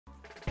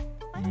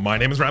My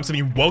name is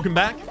Rhapsody. Welcome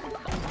back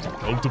to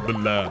Cult of the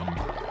Lamb.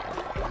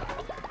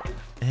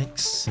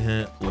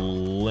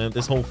 Excellent.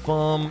 This whole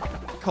farm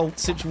cult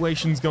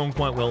situation's going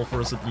quite well for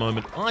us at the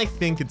moment. I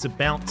think it's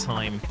about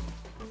time.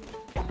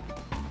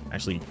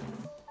 Actually,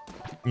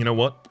 you know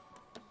what?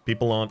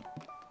 People aren't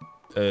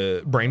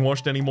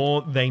brainwashed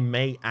anymore. They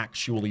may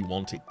actually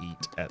want to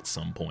eat at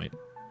some point.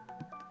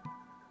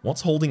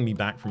 What's holding me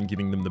back from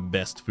giving them the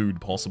best food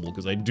possible?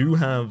 Because I do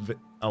have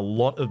a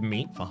lot of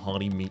meat for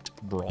hearty meat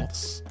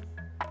broths.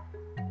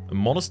 A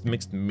modest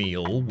mixed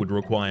meal would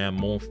require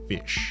more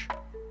fish.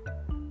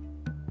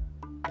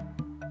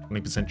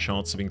 20%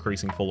 chance of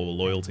increasing follower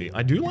loyalty.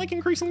 I do like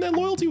increasing their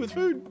loyalty with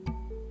food.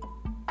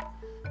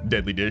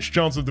 Deadly dish,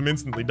 chance of them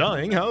instantly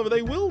dying. However,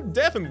 they will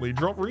definitely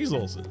drop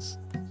resources.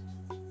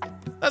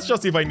 That's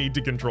just if I need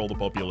to control the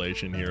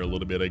population here a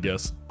little bit, I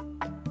guess.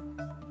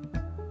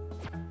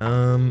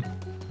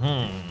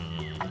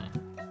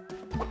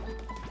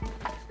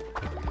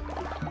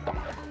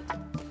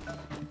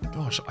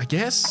 Gosh, I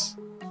guess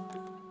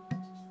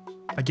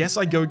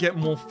I go get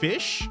more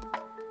fish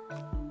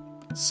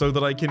so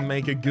that I can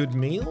make a good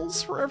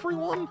meals for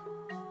everyone.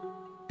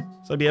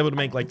 So I'd be able to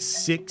make like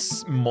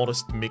 6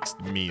 modest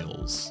mixed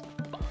meals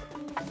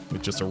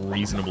with just a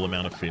reasonable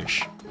amount of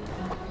fish.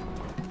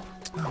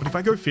 But if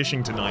I go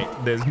fishing tonight,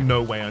 there's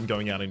no way I'm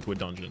going out into a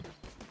dungeon.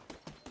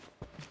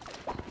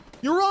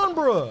 Your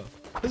Umbra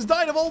has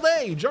died of old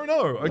age. Oh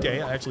no.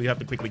 Okay, I actually have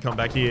to quickly come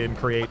back here and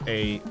create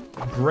a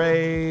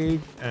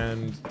grave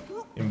and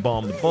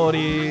embalm the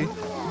body.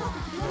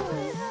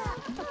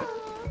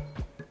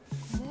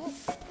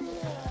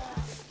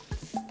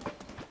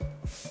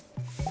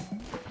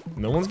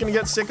 No one's gonna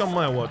get sick on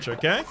my watch,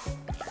 okay?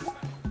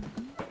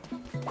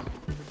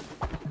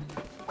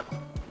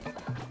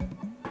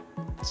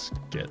 Let's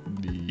get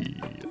the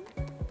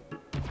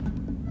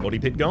body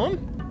pit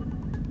going.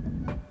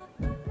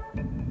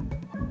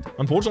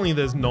 Unfortunately,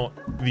 there's not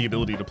the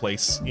ability to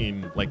place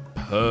in, like,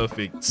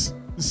 perfect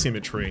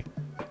symmetry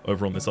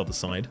over on this other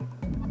side.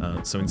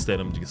 So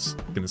instead, I'm just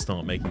gonna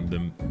start making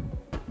them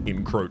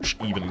encroach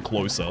even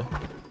closer.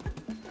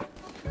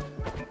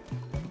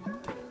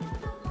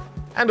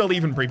 And I'll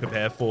even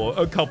pre-prepare for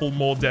a couple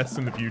more deaths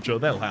in the future.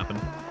 That'll happen.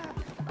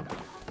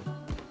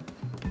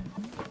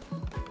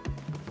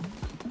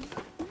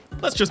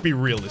 Let's just be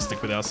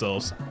realistic with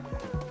ourselves.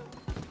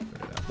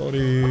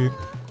 Body.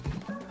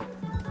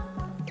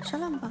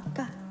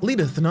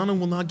 Leader, Thanana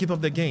will not give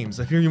up their games.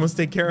 I fear you must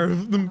take care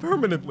of them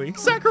permanently.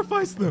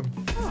 Sacrifice them.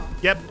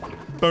 Yep.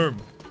 Boom.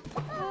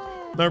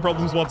 No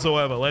problems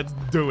whatsoever. Let's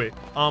do it.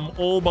 I'm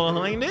all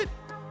behind it.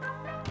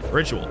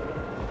 Ritual.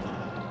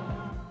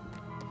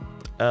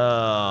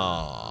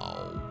 I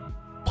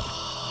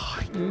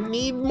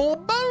need more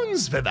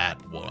bones for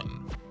that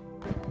one.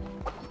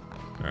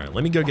 Alright,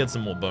 let me go get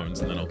some more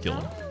bones and then I'll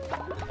kill him.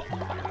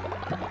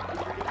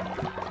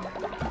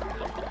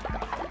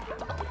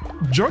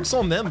 Joke's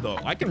on them, though.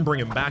 I can bring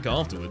him back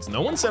afterwards.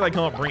 No one said I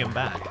can't bring him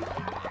back.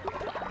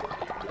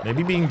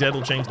 Maybe being dead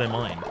will change their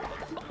mind.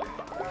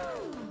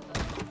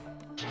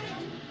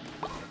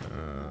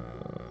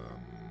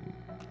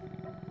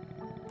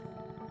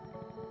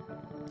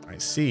 I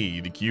see.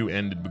 The queue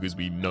ended because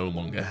we no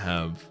longer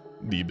have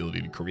the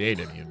ability to create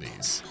any of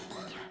these.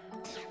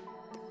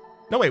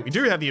 No, wait. We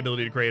do have the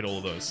ability to create all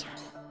of those.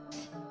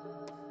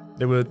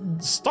 They were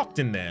stocked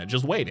in there,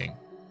 just waiting.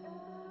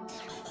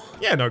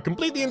 Yeah, no,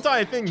 complete the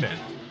entire thing then.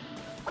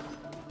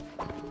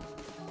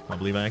 I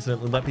believe I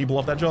accidentally let people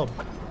off that job.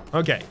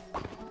 Okay.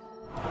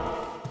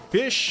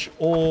 Fish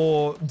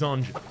or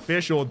dungeon?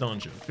 Fish or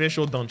dungeon? Fish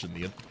or dungeon?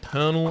 The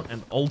eternal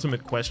and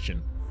ultimate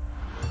question.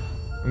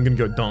 I'm gonna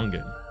go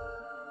dungeon.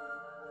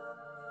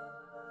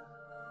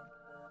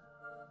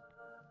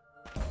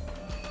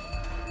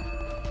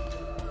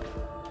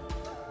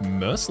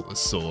 Merciless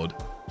sword.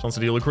 Chance to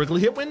deal a critical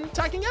hit when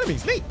attacking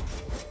enemies. Neat.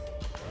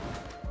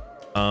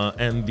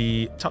 And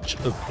the Touch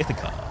of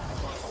Ithaca.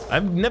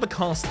 I've never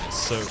cast this,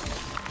 so...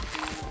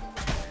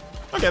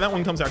 Okay, that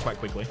one comes out quite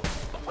quickly.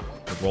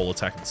 The roll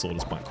attack of the sword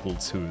is quite cool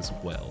too as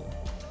well.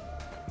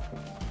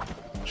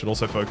 Should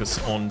also focus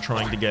on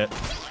trying to get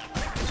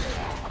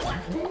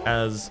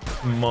as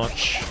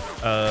much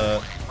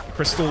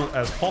crystal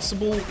as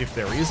possible, if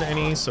there is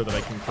any, so that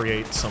I can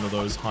create some of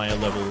those higher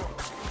level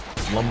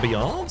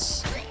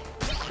lumberyards.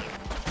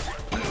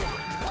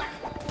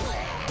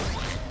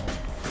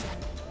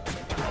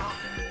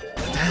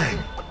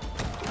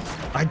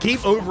 I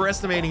keep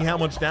overestimating how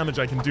much damage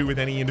I can do with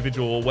any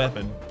individual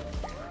weapon.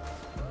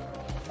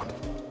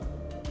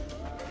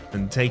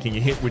 And taking a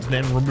hit which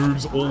then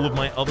removes all of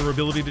my other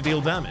ability to deal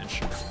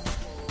damage.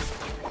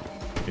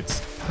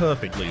 It's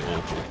perfectly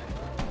awful.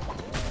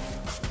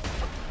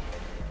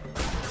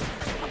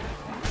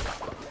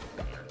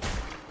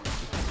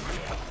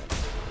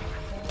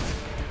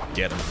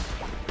 Get him.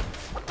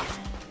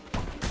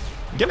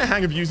 Get a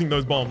hang of using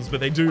those bombs, but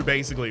they do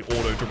basically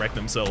auto-direct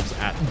themselves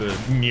at the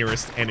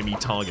nearest enemy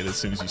target as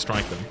soon as you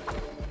strike them.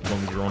 As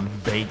long as you're on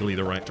vaguely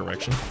the right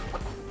direction.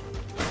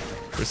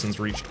 Kristen's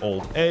reached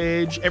old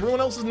age. Everyone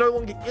else is no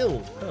longer ill.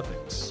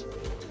 Perfect.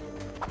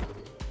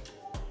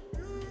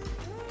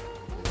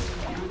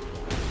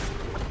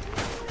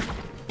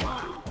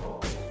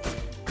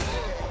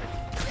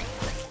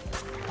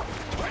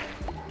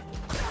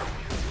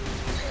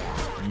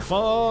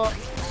 far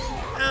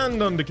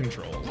and under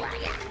control.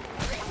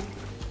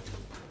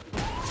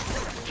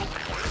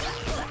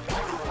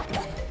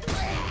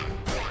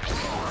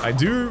 I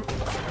do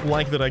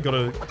like that I got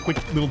a quick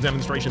little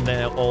demonstration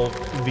there of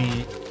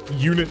the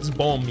unit's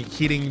bomb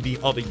hitting the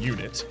other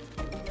unit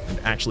and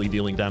actually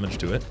dealing damage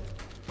to it.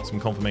 Some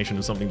confirmation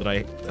of something that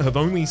I have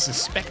only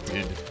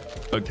suspected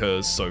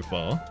occurs so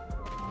far.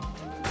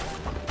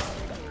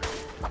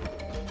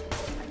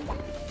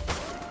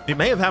 It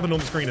may have happened on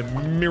the screen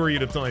a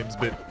myriad of times,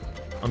 but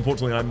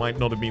unfortunately I might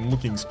not have been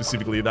looking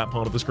specifically at that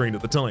part of the screen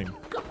at the time.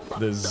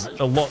 There's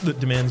a lot that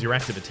demands your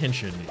active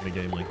attention in a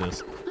game like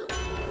this.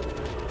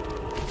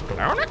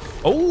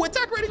 Oh,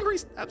 attack rate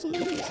increased!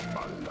 Absolutely.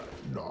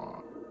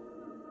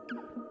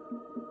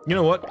 You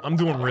know what? I'm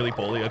doing really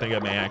poorly. I think I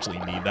may actually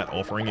need that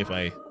offering if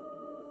I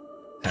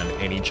have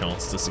any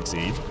chance to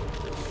succeed.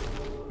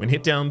 When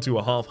hit down to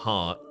a half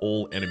heart,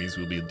 all enemies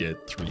will be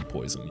dead 3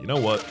 poison. You know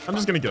what? I'm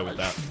just gonna go with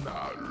that.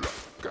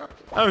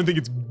 I don't think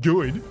it's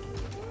good,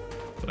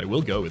 but I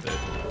will go with it.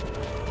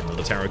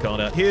 Another tarot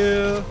card out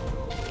here.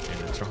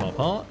 An extra half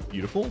heart.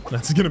 Beautiful.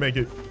 That's gonna make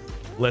it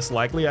less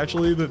likely,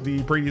 actually, that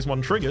the previous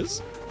one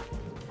triggers.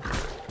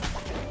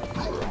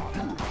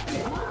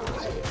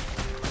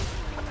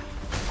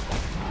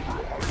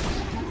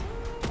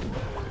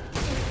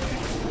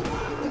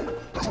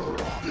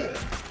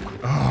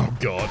 Oh,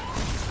 God.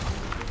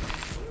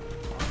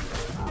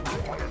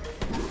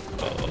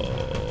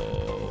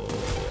 Oh,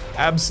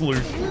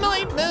 absolute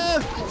nightmare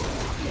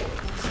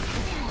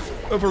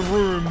of a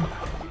room.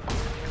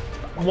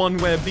 One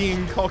where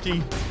being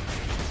cocky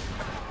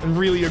and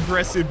really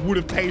aggressive would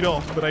have paid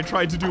off, but I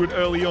tried to do it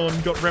early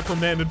on, got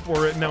reprimanded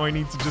for it, now I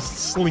need to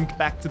just slink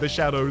back to the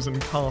shadows and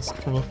cast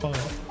from afar.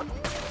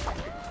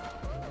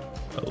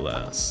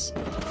 Alas.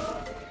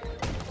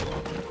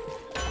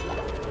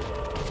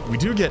 We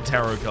do get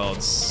tarot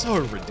cards so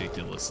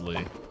ridiculously.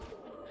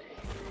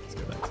 Let's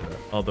go back to the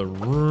other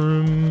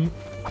room.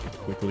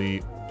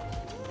 Quickly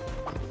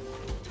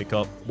pick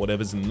up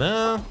whatever's in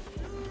there.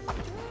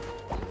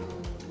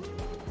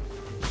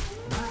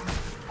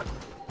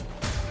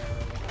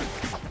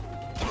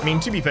 I mean,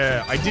 to be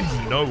fair, I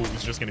didn't know it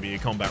was just going to be a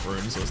combat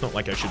room, so it's not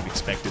like I should have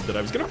expected that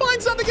I was going to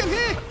find something in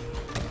here.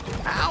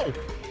 Ow!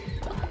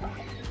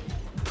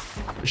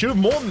 I should have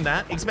more than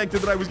that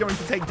expected that I was going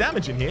to take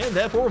damage in here and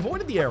therefore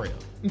avoided the area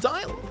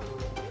entirely.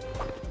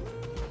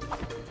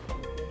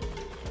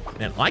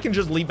 Man, I can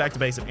just leap back to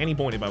base at any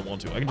point if I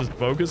want to. I can just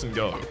focus and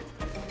go.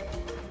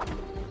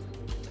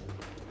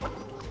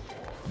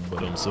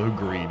 But I'm so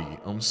greedy.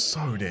 I'm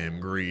so damn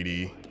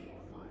greedy.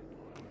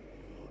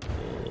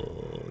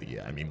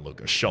 Yeah, I mean,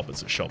 look, a shop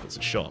is a shop is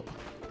a shop.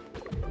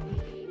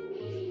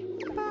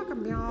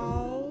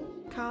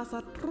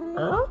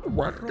 Oh,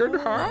 what good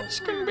hearts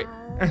can be...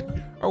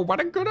 Oh, what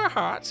a good of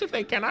hearts if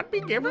they cannot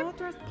be given.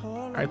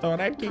 I thought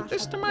I'd keep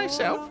this to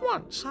myself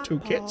once. 2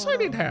 kits I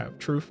did have.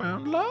 True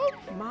found love.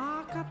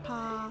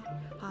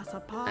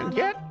 And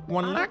yet,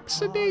 one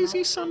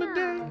lackadaisy summer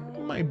day,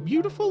 my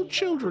beautiful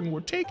children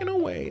were taken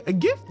away. A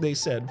gift, they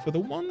said, for the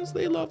ones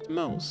they loved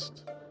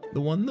most.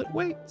 The one that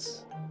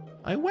waits.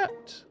 I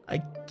wept.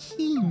 I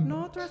keened.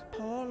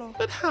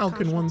 But how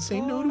can one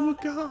say no to a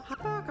god?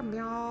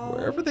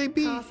 Wherever they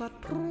be,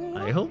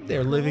 I hope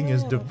they're living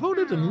as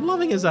devoted and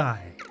loving as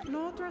I.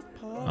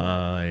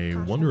 I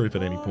wonder if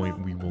at any point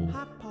we will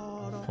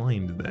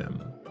find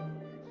them.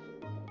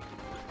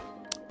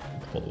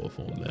 Follow a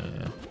form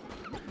there.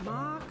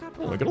 Oh,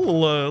 I got a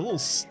little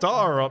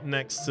star up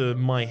next to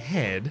my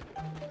head.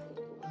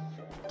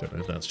 Don't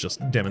know if that's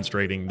just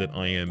demonstrating that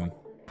I am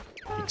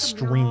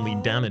extremely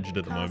damaged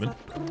at the moment.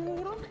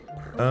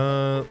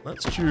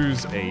 Let's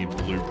choose a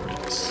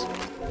blueprint.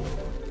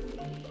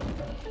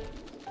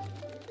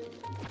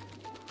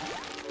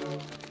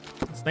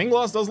 Stained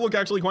glass does look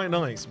actually quite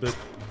nice, but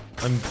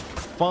I'm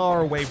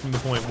far away from the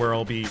point where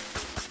I'll be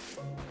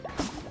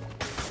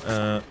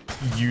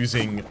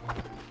using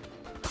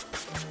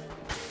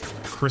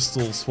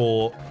crystals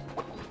for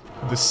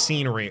the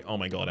scenery. Oh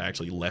my god, I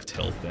actually left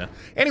health there.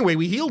 Anyway,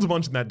 we healed a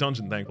bunch in that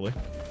dungeon, thankfully.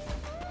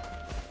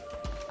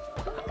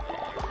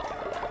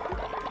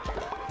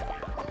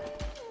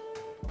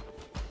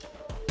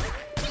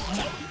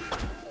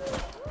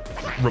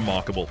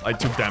 Remarkable. I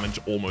took damage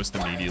almost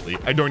immediately.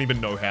 I don't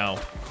even know how.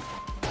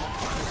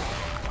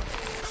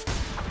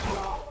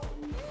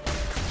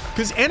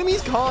 Because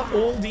enemies can't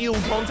all deal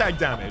contact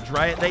damage,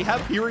 right? They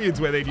have periods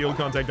where they deal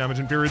contact damage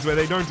and periods where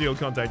they don't deal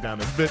contact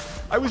damage. But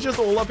I was just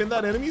all up in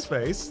that enemy's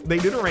face. They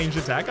did a ranged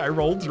attack. I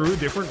rolled through a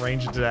different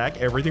ranged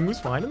attack. Everything was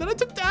fine. And then I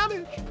took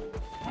damage.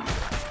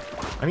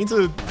 I need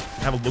to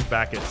have a look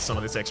back at some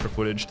of this extra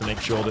footage to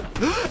make sure that...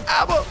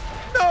 Abba!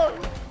 No!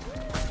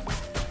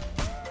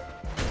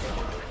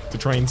 To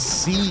try and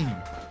see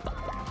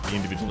the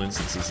individual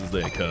instances as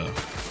they occur.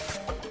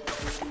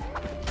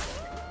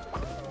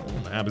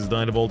 Ab has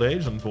died of old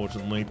age,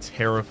 unfortunately,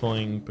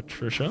 terrifying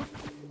Patricia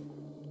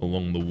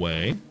along the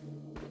way.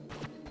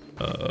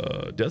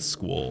 Death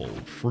Squall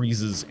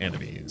freezes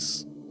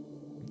enemies.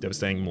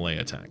 Devastating melee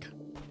attack.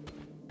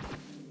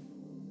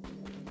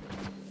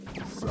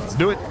 Let's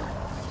do it.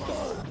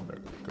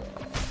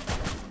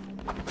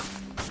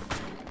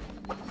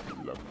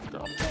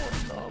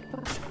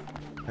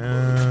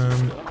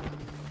 And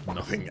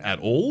nothing at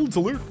all to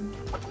loot.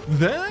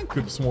 There,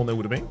 could have sworn there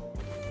would have been.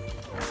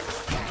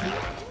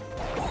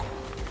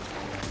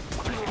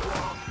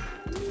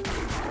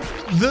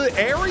 The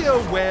area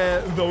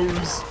where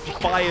those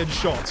fired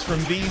shots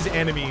from these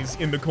enemies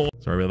in the corner...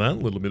 Sorry about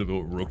that, a little bit of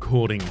a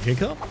recording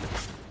hiccup.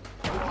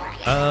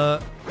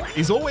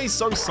 Is always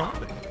so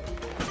something.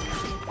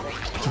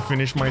 To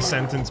finish my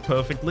sentence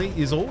perfectly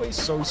is always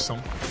so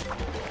something.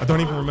 I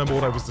don't even remember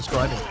what I was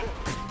describing.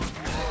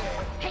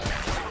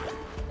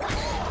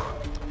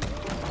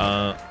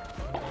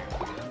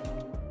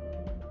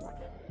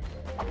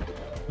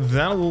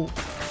 That'll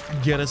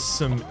get us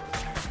some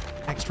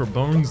extra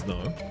bones,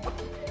 though.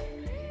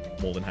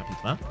 More than happy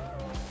for that.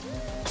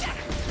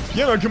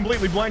 Yeah, I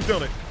completely blanked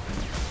on it.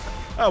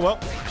 Oh well.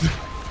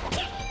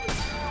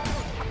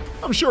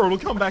 I'm sure it'll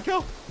come back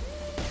up.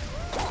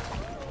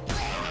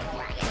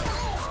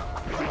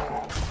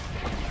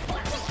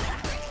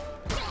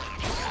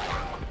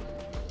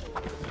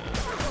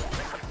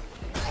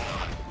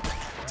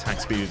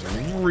 Attack speed is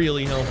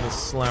really helping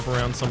us slap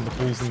around some of the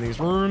fools in these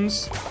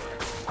rooms.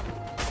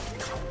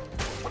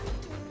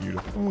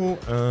 Beautiful.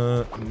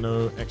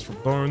 No extra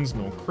bones,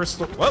 no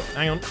crystal. Well,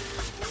 hang on.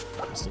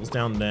 Crystal's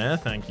down there,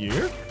 thank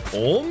you.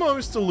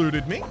 Almost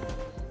eluded me.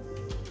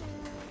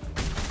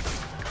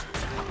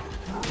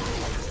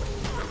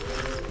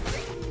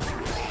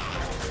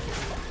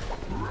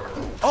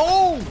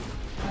 Oh!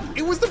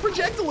 It was the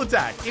projectile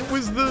attack. It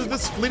was the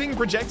splitting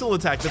projectile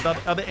attack that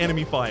the other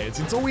enemy fires.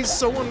 It's always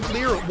so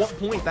unclear at what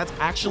point that's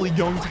actually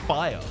going to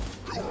fire.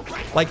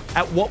 Like,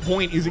 at what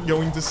point is it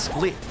going to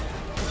split?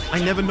 I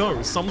never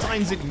know.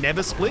 Sometimes it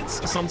never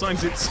splits.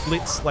 Sometimes it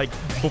splits, like,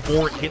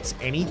 before it hits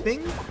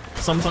anything.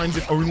 Sometimes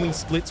it only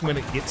splits when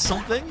it hits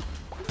something.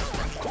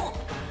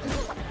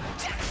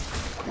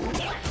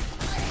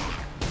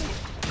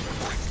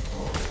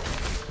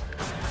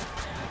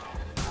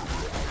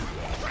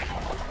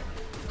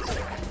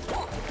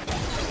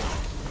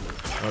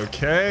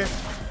 Okay.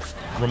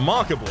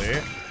 Remarkably...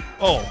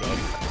 Oh,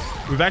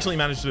 God. We've actually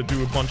managed to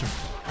do a bunch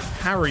of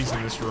parries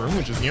in this room,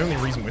 which is the only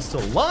reason we're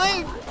still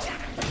alive.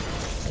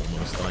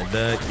 Like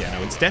that. Yeah,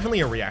 no, it's definitely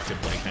a reactive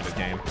play kind of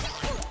game.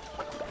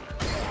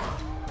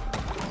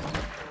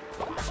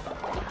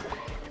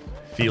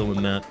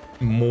 Feeling that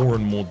more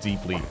and more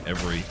deeply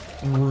every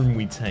room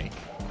we take.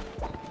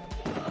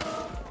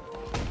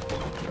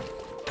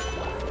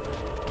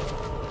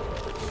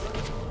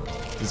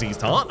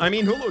 Diseased heart? I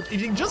mean, look,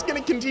 if you're just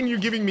gonna continue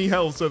giving me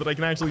health so that I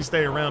can actually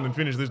stay around and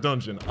finish this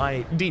dungeon,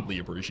 I deeply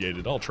appreciate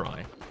it. I'll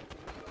try.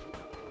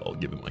 I'll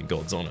give it my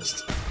God's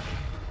honest.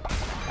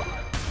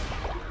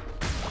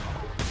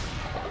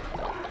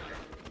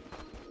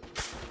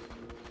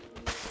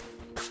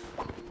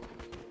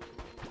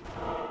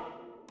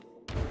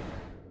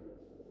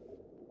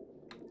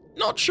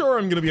 Not sure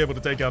I'm going to be able to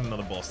take out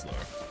another boss, though.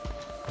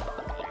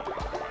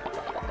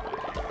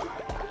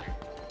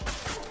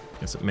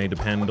 Guess it may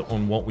depend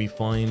on what we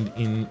find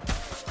in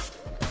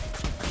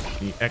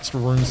the extra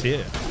rooms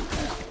here.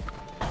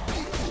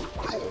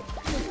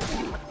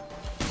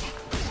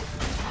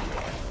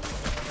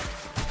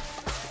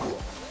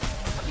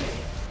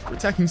 We're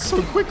attacking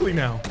so quickly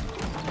now.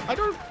 I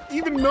don't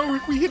even know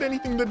if we hit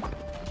anything that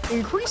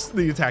increased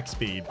the attack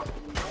speed.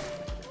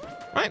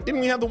 Right,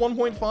 didn't we have the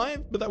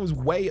 1.5? But that was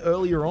way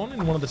earlier on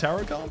in one of the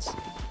tarot cards.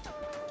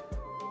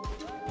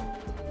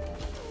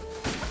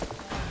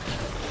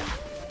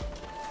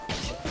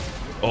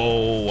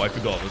 Oh, I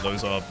forgot that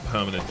those are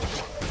permanent.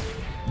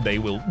 They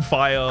will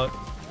fire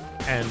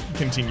and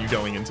continue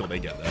going until they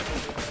get there.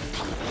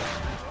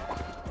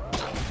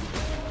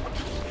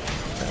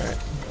 Alright.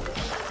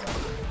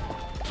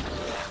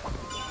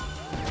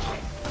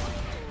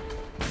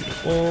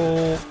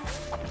 Beautiful.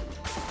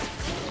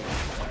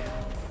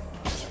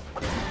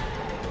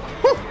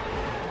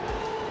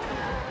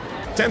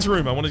 Tense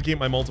room, I wanted to keep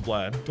my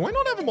multiplier. Do I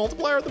not have a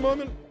multiplier at the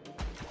moment?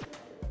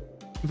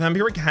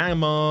 Vampiric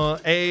Hammer,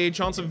 a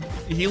chance of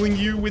healing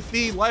you with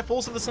the life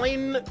force of the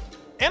slain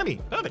enemy.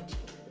 Perfect.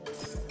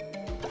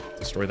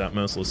 Destroy that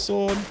merciless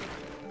sword.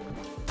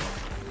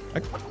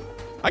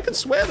 I could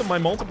swear that my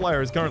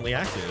multiplier is currently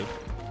active.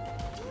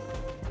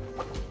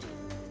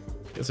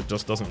 Guess it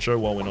just doesn't show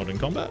while we're not in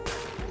combat.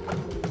 I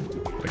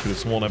could have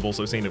sworn I've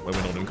also seen it when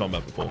we're not in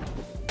combat before.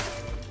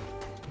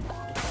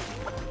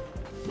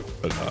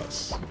 But it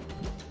does.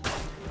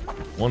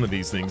 One of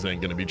these things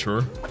ain't gonna be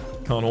true.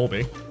 Can't all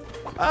be.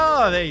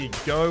 Ah, there you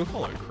go.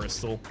 Hello,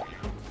 Crystal.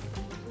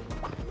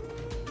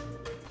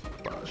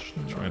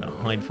 Trying to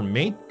hide from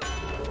me.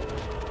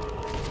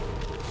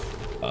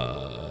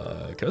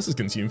 Curses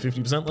consume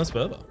 50% less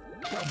fervor.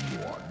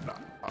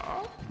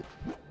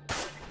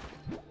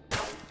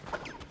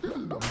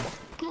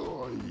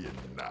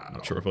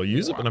 Not sure if I'll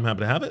use it, but I'm happy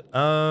to have it.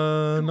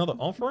 Another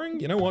offering?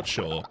 You know what?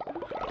 Sure.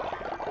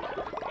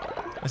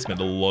 I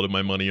spent a lot of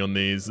my money on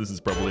these. This is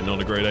probably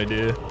not a great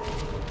idea.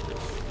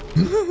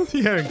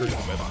 Yeah, increase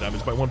the weapon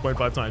damage by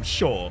 1.5 times.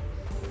 Sure.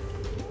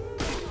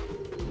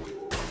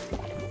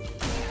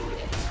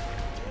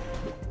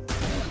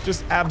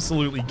 Just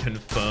absolutely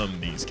confirm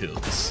these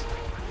kills.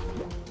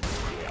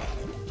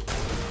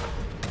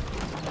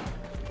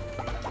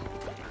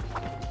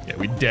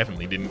 We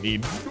definitely didn't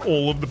need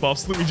all of the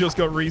buffs that we just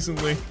got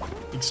recently.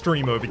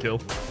 Extreme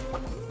overkill.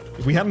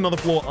 If we had another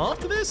floor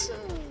after this,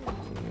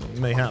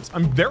 mayhaps.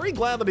 I'm very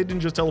glad that it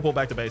didn't just teleport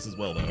back to base as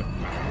well, though.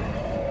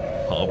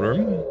 Harbor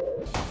him.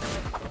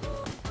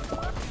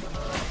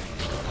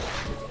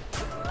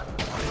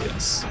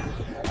 Yes.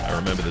 I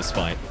remember this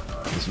fight.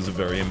 This was a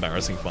very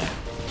embarrassing fight.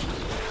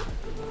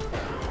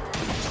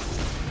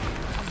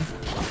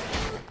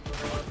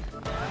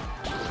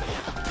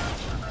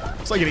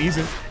 Looks like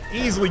it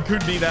easily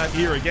could be that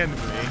here again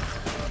for me.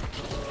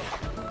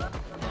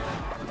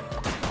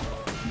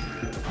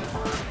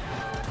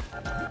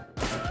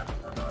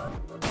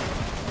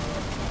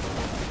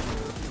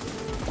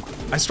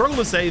 I struggle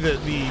to say that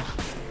the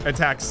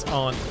attacks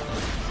aren't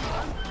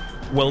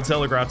well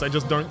telegraphed. I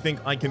just don't think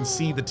I can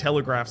see the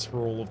telegraphs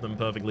for all of them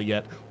perfectly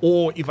yet.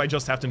 Or if I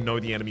just have to know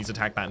the enemy's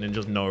attack pattern and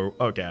just know,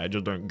 okay, I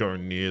just don't go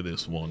near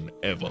this one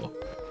ever.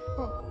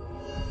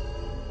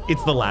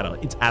 It's the latter.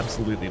 It's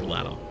absolutely the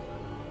latter.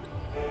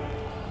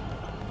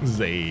 This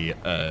is a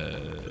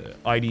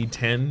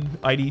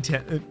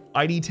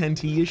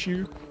ID10T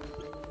issue.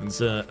 It's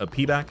a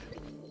pback.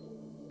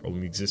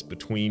 Problem exists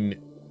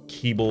between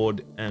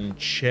keyboard and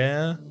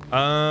chair.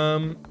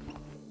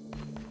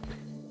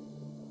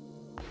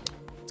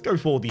 Let's go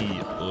for the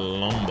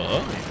lumber,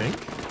 I think.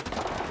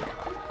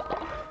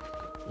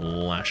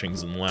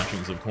 Lashings and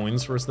lashings of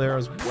coins for us there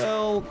as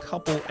well.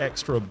 Couple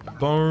extra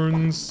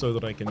bones so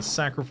that I can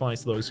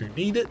sacrifice those who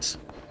need it.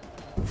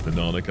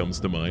 Banana comes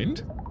to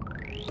mind.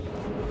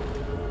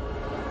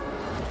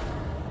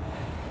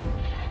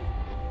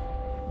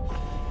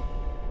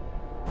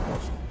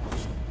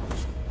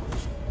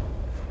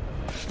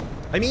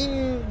 I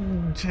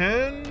mean,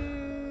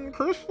 10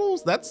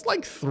 crystals? That's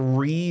like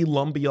 3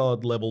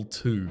 lumberyard level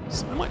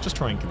 2s. I might just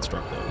try and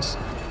construct those.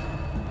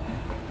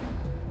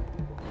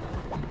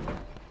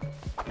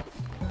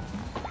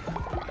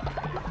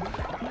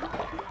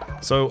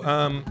 So,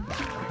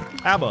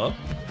 Abba.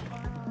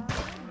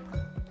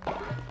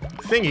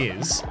 Thing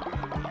is,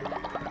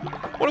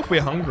 what if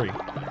we're hungry?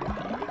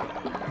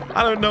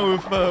 I don't know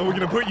if we're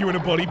gonna put you in a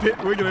body pit.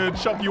 We're gonna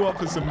chop you up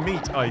for some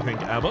meat, I think,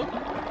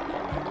 Abba.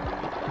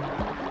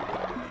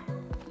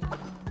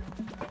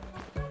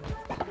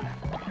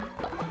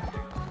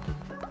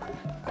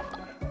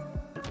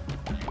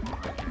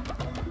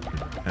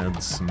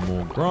 Add some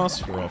more grass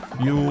for our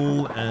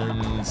fuel,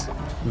 and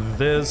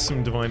there's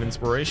some divine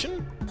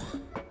inspiration.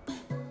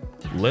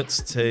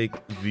 Let's take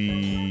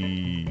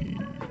the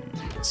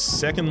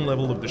second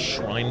level of the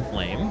Shrine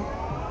Flame.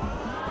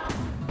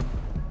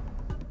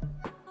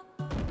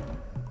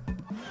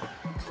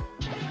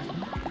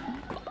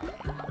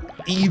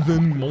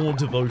 Even more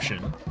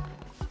devotion.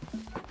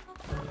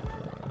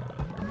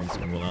 Everything's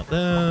going well out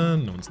there.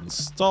 No one's in the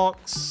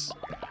stocks.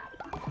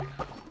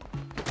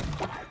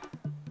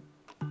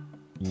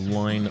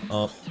 Line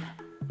up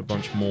a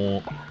bunch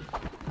more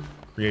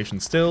creation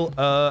still.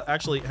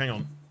 Actually, hang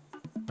on.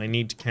 I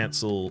need to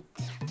cancel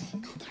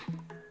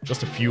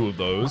just a few of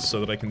those so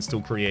that I can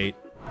still create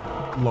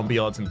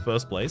lumberyards in the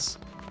first place.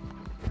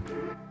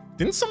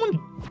 Did someone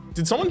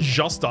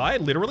just die?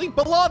 Literally?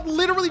 Ballard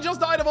literally just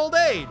died of old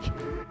age.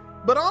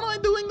 But aren't I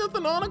doing the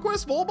Thanana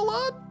quest for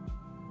Ballard?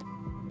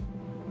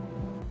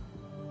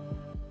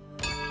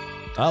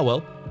 Ah,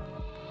 well.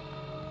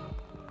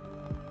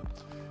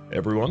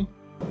 Everyone,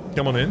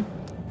 come on in.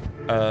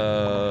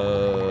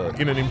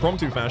 In an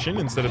impromptu fashion,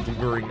 instead of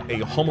delivering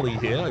a homily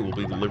here, I will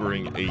be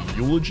delivering a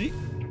eulogy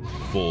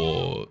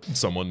for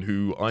someone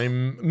who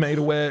I'm made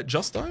aware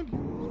just died.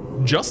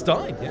 Just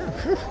died, yeah.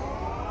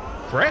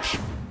 Fresh.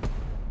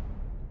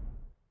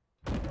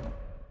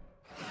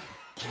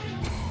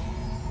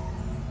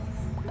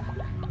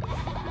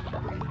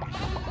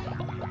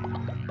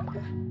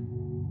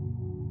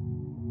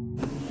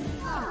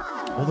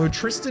 Although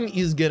Tristan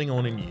is getting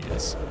on in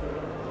years.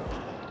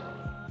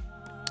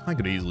 I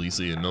could easily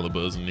see another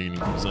person needing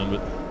to ascend,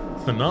 but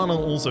Thanana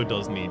also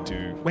does need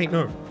to... Wait,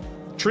 no.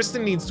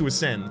 Tristan needs to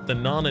ascend.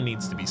 Thanana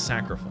needs to be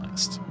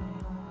sacrificed.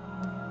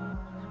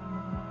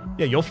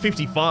 Yeah, you're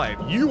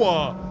 55. You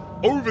are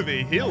over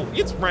the hill.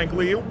 It's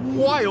frankly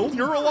wild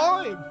you're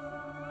alive.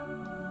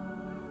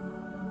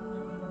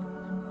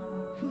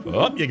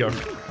 Up you go.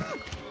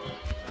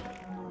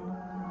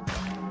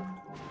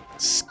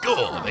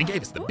 Score! They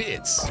gave us the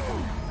bits.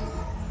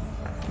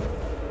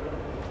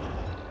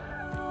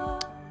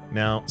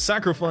 Now,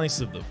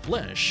 sacrifice of the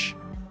flesh.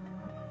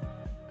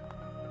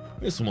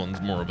 This one's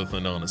more of a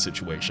Thanana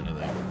situation, I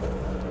think.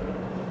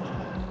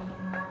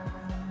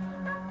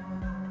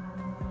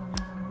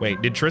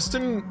 Wait, did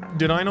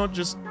I not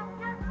just...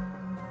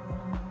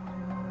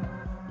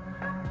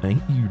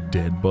 Ain't you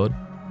dead, bud?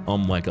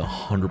 I'm like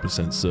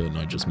 100% certain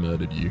I just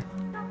murdered you.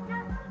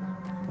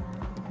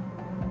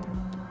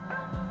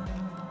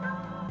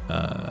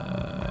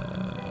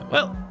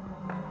 Well...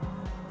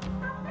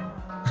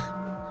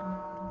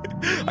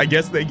 I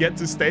guess they get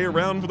to stay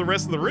around for the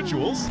rest of the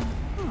rituals.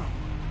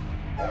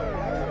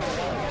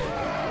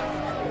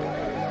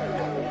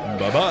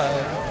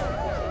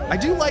 Bye-bye. I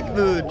do like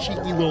the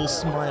cheeky little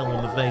smile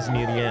on the face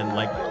near the end,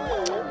 like,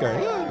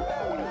 okay,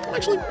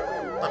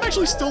 I'm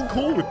actually still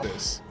cool with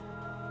this.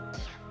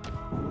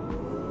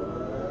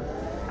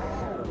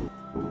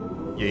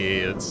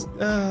 Yeah, it's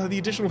the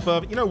additional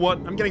fervor. You know what?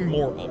 I'm getting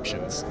more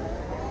options.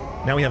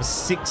 Now we have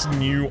 6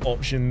 new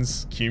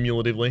options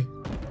cumulatively.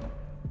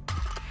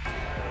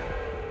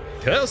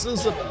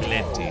 Curses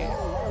aplenty.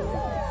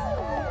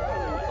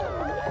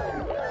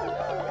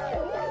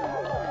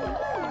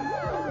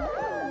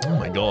 Oh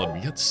my god,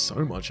 we get so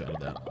much out of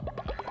that.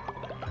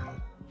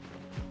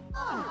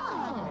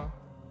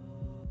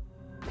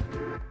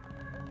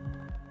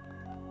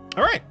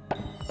 Alright.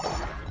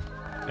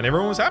 And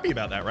everyone was happy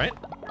about that, right?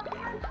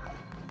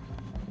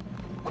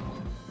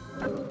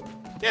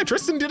 Yeah,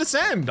 Tristan did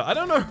ascend. I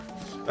don't know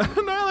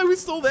how he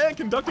was still there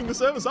conducting the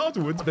service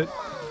afterwards, but...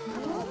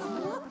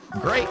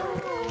 Great.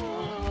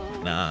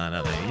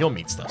 Nah, you'll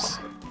meet stuffs.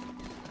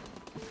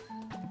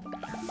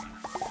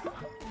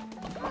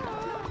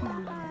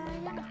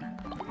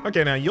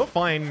 Okay, now you're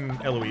fine,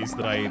 Eloise,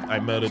 that I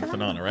murdered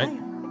Fanana, right?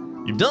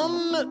 You've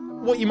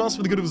done what you must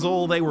for the good of us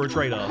all. They were a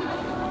traitor.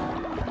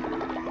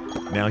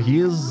 Now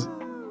here's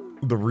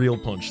the real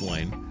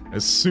punchline.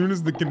 As soon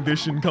as the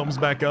condition comes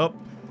back up,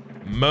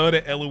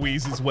 murder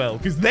Eloise as well,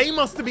 because they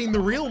must have been the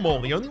real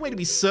mole. The only way to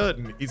be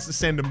certain is to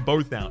send them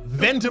both out.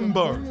 Vent them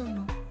both.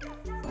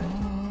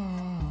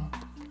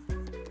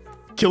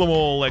 Kill them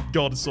all, let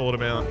God sort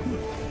them out.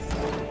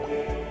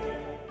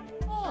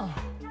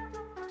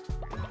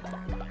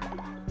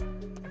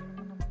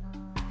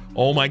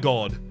 Oh my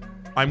god.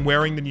 I'm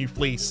wearing the new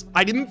fleece.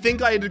 I didn't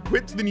think I had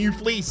equipped the new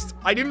fleece.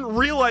 I didn't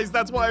realize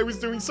that's why I was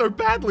doing so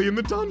badly in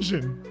the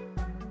dungeon.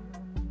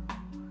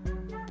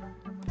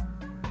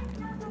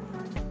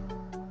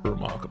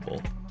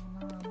 Remarkable.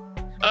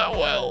 Oh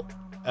well.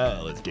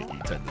 Let's get you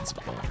attendance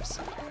bars.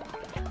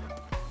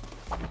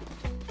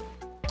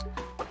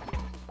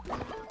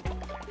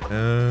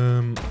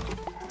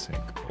 Take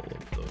all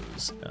of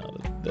those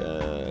out of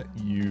there.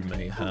 You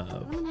may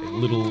have a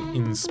little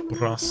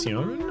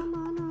inspiration.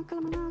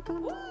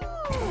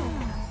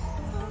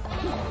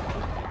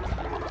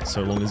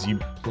 So long as you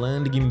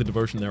plan to give him the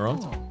devotion thereof.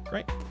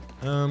 Great.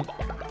 Yeah,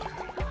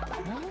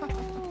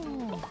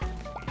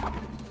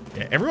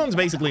 everyone's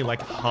basically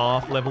like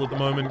half level at the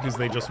moment because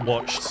they just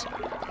watched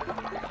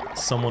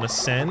someone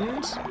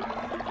ascend.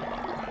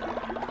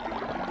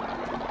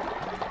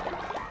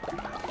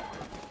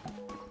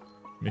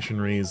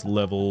 Missionary is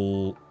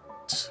level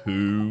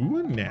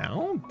 2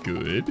 now.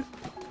 Good.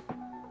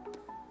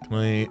 Can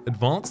I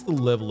advance the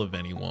level of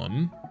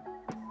anyone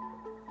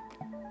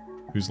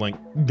who's like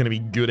gonna be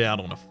good out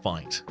on a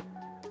fight?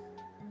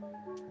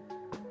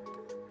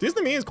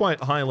 Disney is quite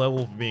high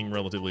level for being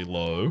relatively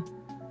low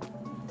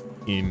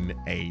in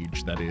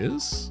age, that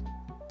is.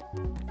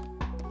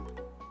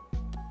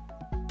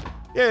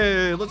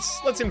 Yeah,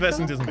 let's invest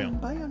in Disney.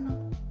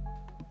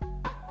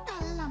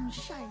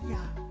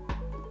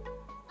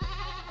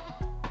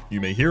 You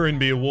may herein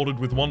be awarded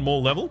with 1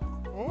 more level.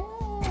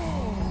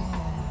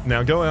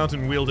 Now go out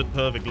and wield it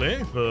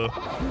perfectly for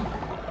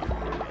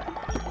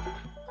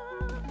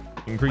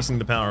increasing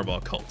the power of our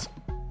cult.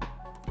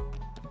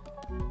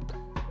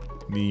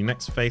 The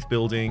next faith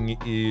building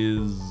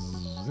is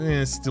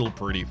still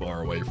pretty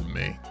far away from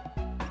me.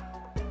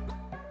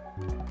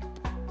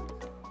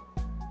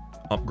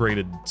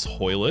 Upgraded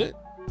toilet.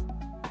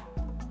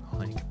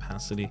 High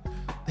capacity.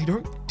 They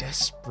don't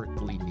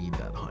desperately need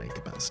that high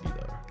capacity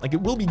though. Like,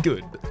 it will be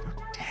good, but they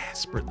don't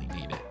desperately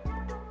need it.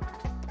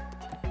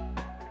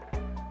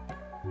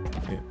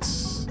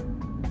 It's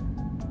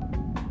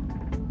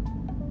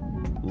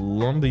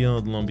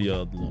lumberyard up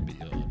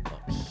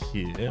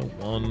here.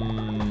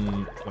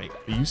 1. Wait,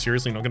 are you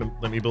seriously not gonna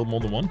let me build more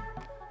than 1?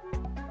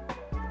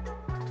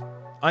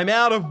 I'm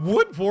out of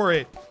wood for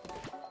it.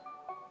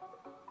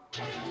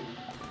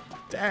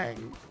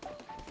 Dang.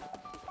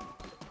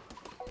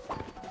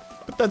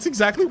 But that's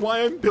exactly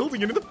why I'm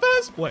building it in the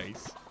first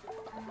place.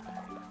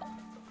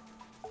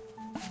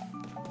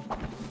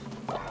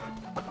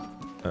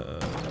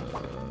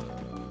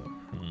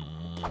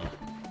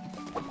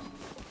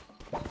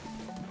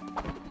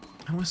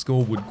 How do I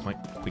score wood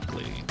quite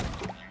quickly?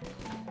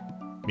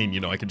 I mean, you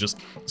know, I could just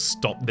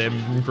stop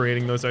them from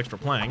creating those extra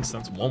planks.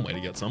 That's one way to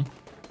get some.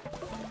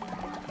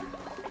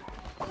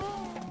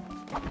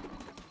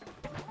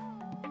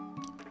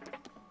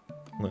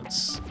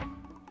 Let's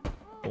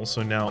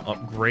also now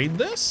upgrade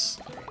this.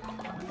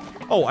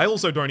 Oh, I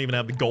also don't even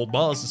have the gold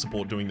bars to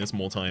support doing this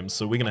more times,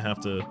 so we're gonna have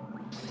to...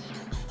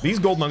 These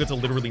gold nuggets are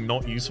literally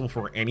not useful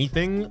for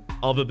anything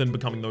other than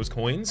becoming those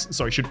coins,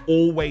 so I should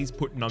always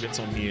put nuggets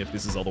on here if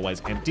this is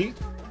otherwise empty.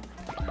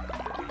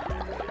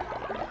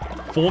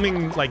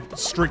 Forming, like,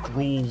 strict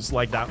rules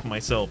like that for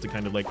myself to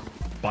kind of, like,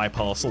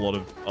 bypass a lot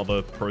of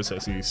other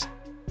processes.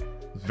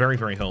 Very,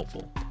 very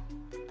helpful.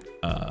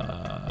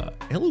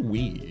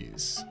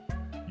 Eloise.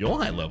 You're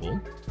high level.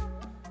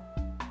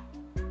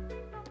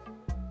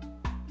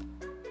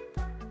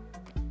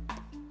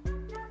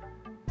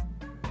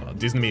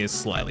 Disney is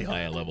slightly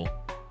higher level.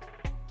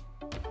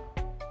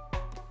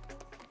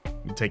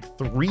 It'd take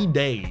 3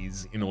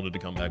 days in order to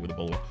come back with a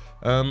follower.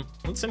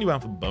 Let's send you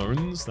out for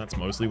bones. That's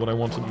mostly what I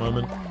want at the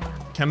moment.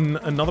 Can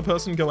another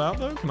person go out,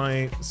 though? Can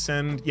I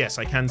send... Yes,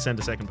 I can send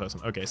a second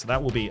person. Okay, so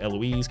that will be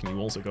Eloise. Can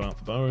you also go out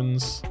for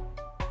bones?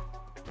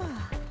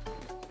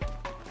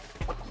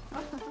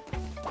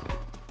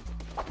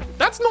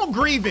 That's not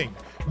grieving!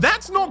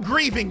 That's not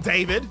grieving,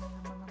 David!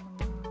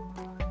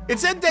 It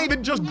said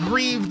David just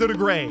grieved at a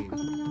grave.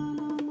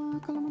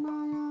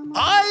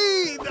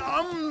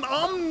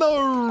 I'm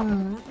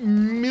no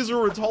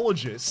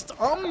miseratologist.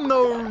 I'm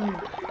no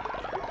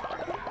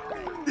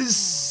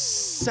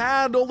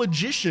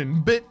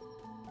sadologician, but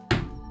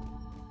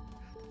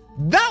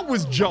that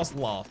was just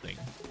laughing.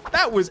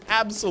 That was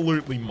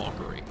absolutely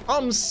mockery.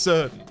 I'm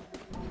certain.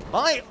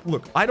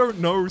 Look, I don't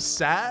know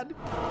sad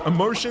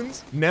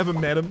emotions, never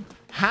met them.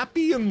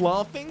 Happy and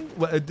laughing,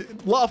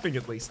 laughing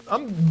at least.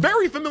 I'm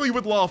very familiar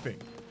with laughing.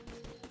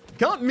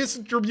 Can't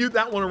misattribute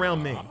that one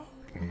around me.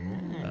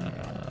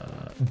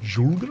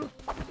 Julger?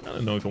 I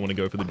don't know if I want to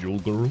go for the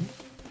Julger.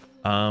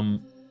 I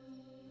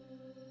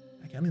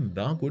can in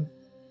Darkwood.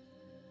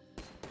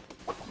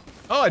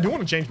 Oh, I do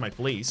want to change my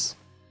fleece.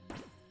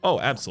 Oh,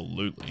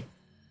 absolutely.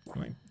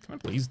 Can I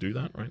please do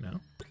that right now?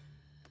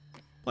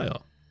 Player.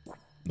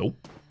 Nope.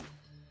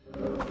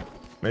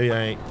 Maybe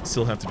I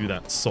still have to do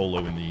that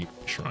solo in the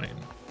shrine.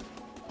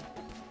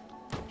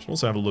 Should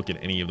also have a look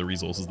at any of the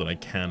resources that I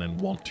can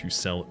and want to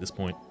sell at this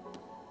point.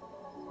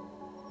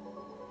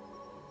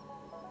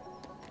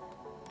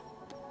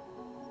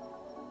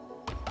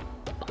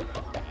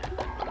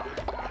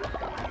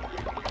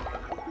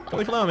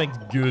 Cauliflower makes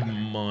good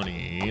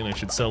money, and I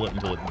should sell it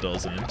until it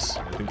doesn't.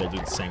 I think I'll do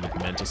the same with the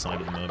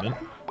Menticide at the moment.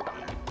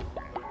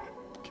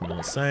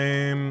 Camilla,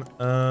 same.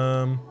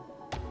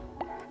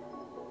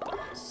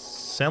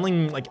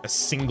 Selling like a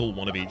single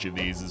one of each of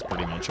these is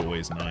pretty much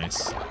always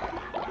nice.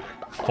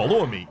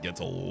 Follower meat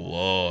gets a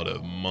lot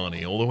of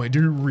money, although I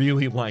do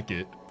really like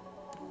it.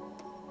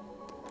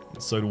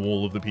 And so do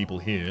all of the people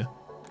here.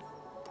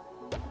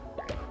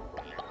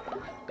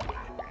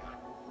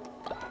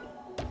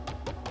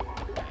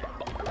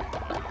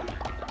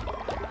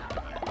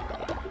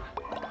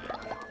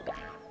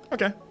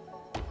 Okay. I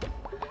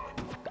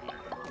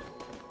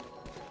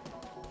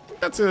think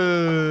that's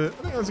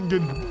a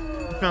good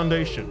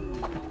foundation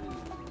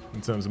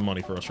in terms of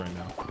money for us right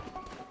now.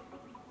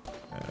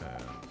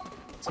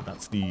 So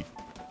that's the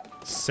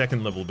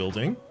second level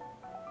building.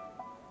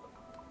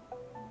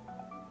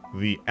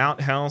 The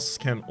outhouse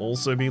can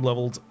also be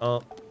leveled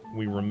up,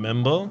 we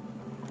remember.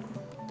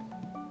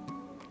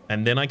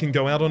 And then I can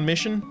go out on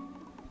mission.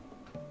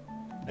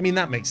 I mean,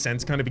 that makes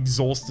sense. Kind of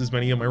exhaust as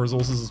many of my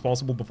resources as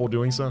possible before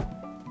doing so.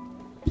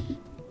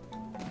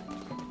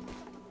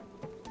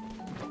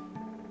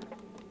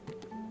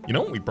 You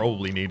know what we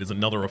probably need is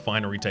another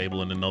refinery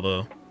table and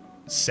another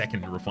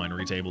second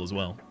refinery table as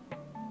well.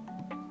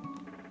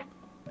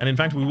 And in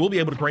fact, we will be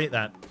able to create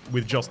that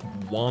with just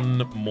one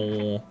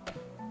more...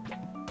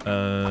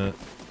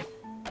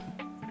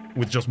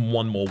 with just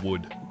one more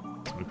wood.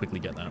 So we'll quickly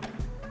get that.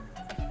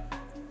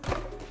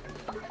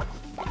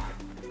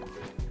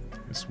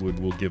 This wood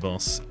will give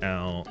us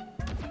our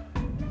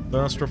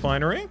first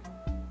refinery.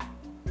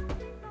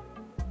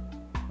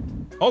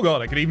 Oh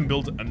god, I could even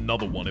build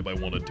another one if I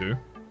wanted to.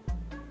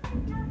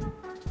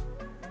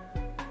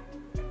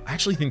 I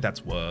actually think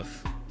that's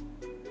worth.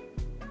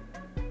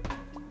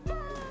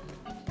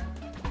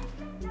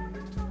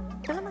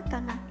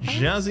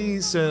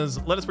 Jazzy says,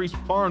 let us reach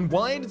far and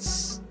wide.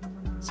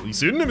 Silly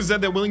Pseudonym has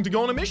said they're willing to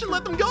go on a mission.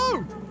 Let them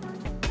go.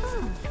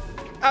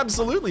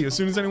 Absolutely, as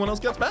soon as anyone else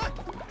gets back.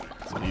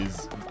 So he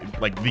is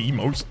like the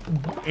most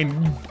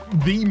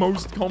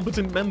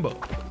competent member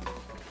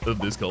of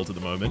this cult at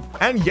the moment.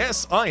 And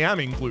yes, I am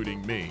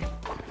including me.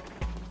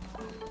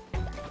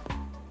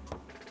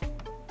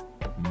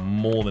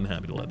 More than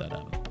happy to let that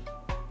happen.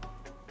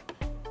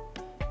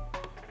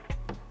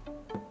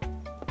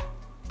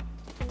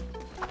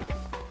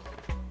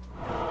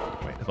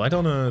 Wait, have I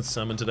done a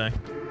summon today?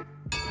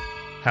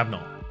 Have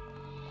not.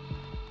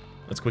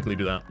 Let's quickly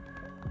do that.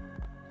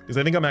 Because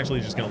I think I'm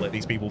actually just going to let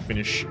these people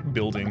finish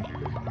building.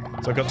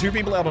 So I've got 2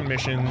 people out on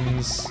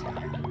missions.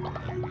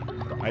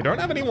 I don't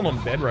have anyone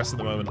on bed rest at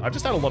the moment. I've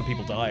just had a lot of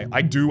people die.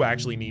 I do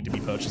actually need to be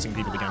purchasing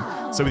people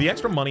again. So with the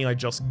extra money I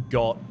just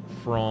got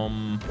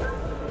from...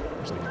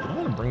 Actually, do I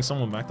want to bring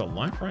someone back to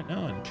life right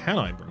now? And can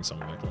I bring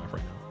someone back to life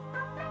right now?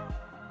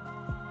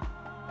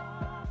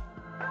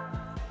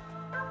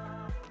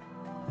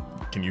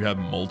 Can you have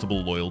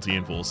multiple loyalty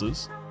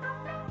enforcers?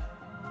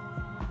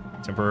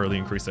 Temporarily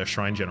increase their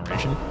shrine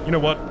generation. You know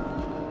what?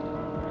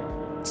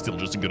 Still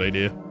just a good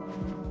idea.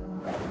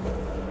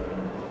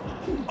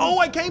 Oh,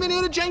 I came in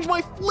here to change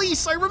my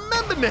fleece. I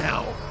remember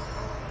now.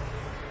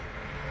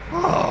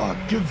 Oh,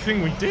 good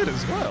thing we did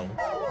as well.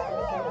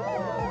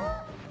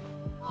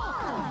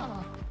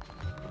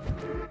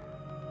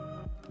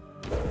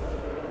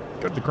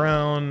 Got the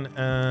crown.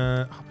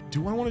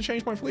 Do I want to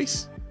change my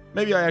fleece?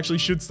 Maybe I actually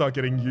should start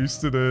getting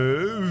used to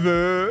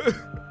the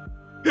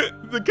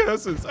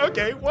curses.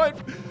 Okay, what?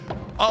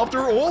 After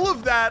all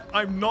of that,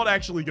 I'm not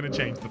actually going to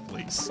change the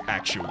fleece,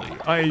 actually.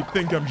 I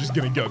think I'm just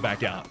going to go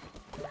back out.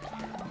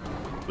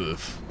 Ugh.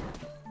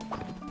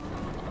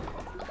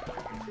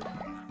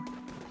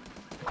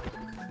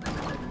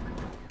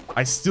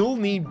 I still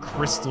need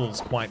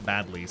crystals quite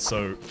badly,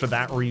 so for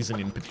that reason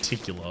in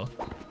particular,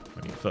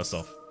 I mean, first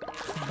off,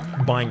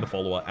 buying the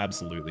follower,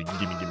 absolutely.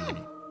 Gimme, gimme,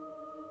 gimme.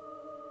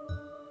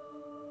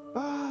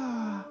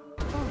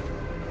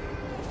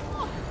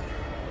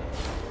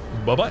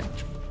 Bye-bye.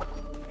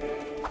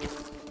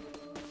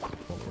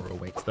 Follower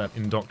awaits that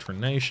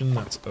indoctrination.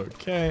 That's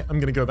okay. I'm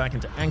going to go back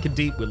into Anchor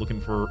Deep. We're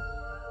looking for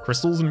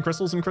crystals and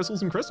crystals and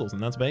crystals and crystals,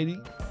 and that's baby.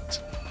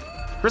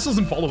 Crystals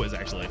and followers,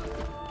 actually.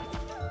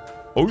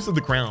 Oath of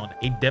the Crown,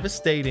 a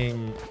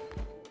devastating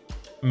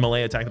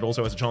melee attack that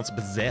also has a chance to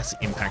possess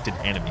impacted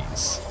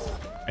enemies.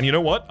 And you know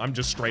what? I'm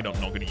just straight up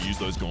not going to use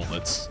those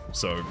gauntlets.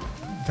 So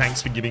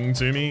thanks for giving them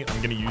to me. I'm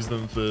going to use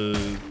them for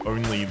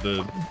only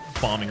the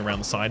farming around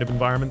the side of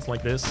environments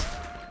like this.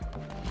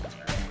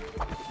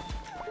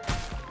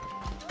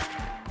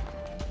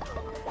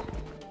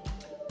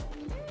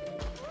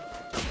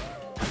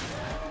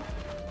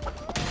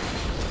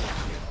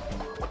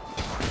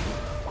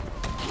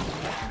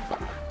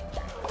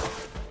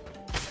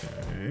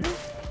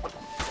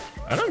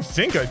 I don't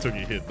think I took a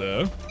hit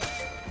though.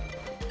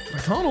 I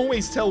can't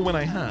always tell when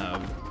I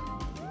have.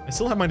 I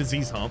still have my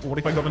disease heart, but what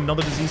if I got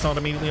another disease heart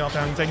immediately after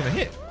having taken a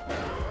hit?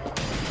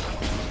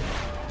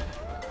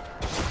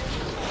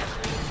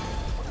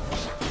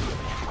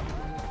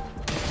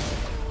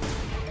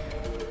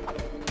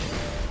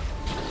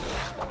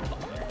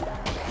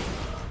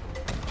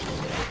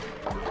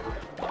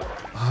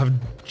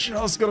 I've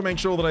just got to make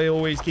sure that I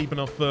always keep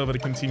enough fervor to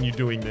continue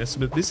doing this,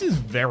 but this is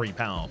very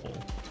powerful.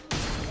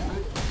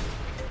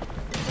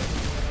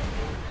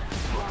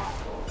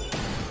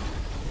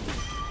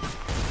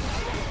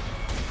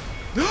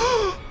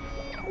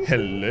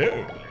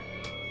 Hello.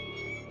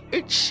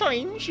 It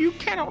seems you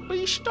cannot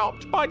be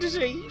stopped by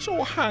disease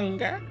or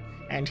hunger,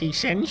 and he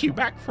sends you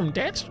back from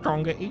death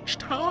stronger each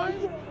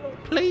time.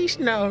 Please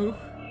know,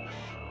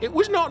 it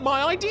was not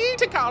my idea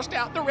to cast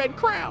out the Red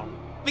Crown.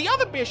 The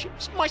other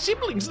bishops, my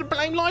siblings, the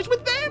blame lies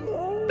with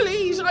them.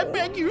 Please, I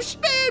beg you,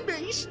 spare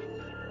me.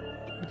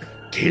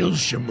 Kill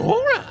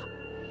Shamora.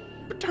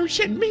 But don't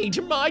send me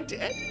to my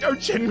death.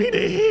 Don't send me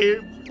to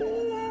him.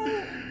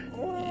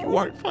 You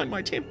won't find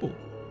my temple.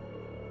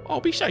 I'll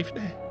be safe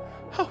there.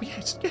 Oh,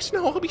 yes,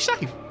 no, I'll be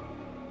safe.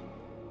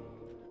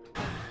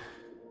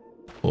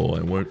 Oh,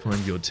 I won't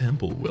find your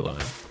temple, will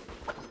I?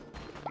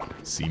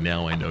 See,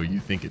 now I know you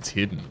think it's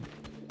hidden.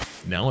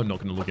 Now I'm not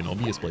going to look in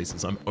obvious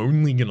places. I'm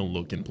only going to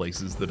look in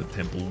places that a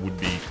temple would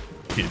be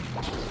hidden.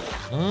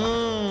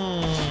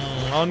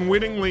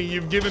 Unwittingly,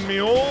 you've given me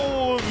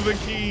all of the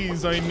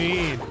keys I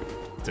need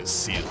to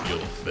seal your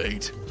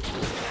fate.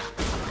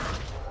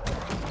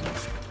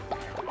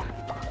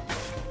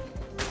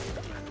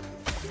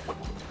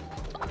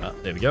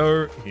 There we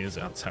go. Here's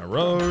our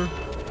tarot.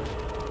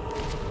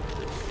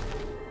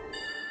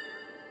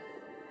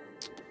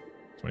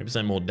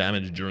 20% more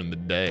damage during the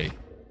day.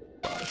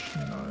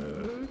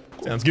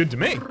 Sounds good to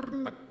me.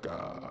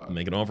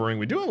 Make an offering.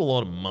 We do have a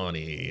lot of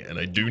money, and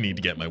I do need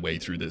to get my way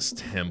through this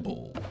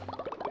temple.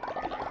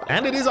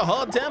 And it is a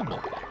hard temple.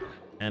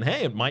 And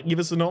hey, it might give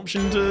us an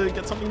option to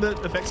get something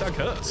that affects our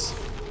curse.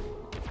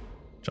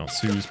 Chance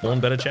to spawn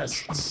better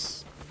chests.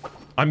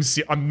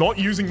 I'm not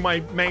using my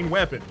main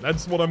weapon.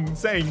 That's what I'm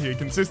saying here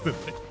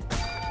consistently.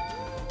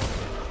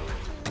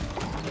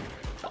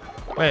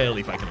 Well,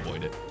 if I can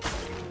avoid it.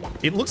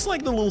 It looks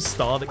like the little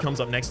star that comes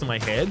up next to my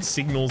head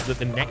signals that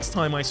the next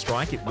time I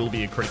strike, it will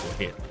be a critical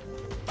hit.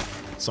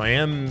 So I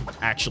am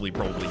actually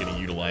probably going to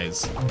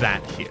utilize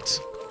that hit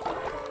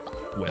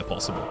where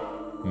possible.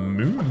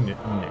 Moon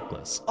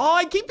necklace. Oh,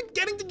 I keep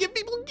forgetting to give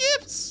people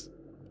gifts.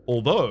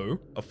 Although,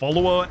 a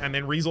follower and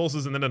then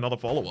resources and then another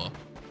follower.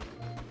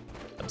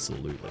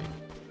 Absolutely.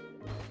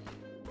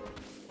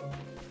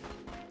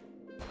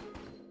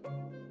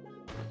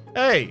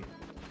 Hey!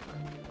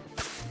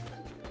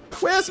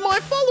 Where's my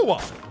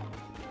follower?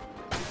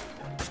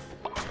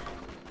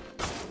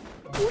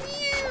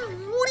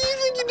 What do you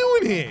think you're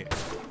doing here?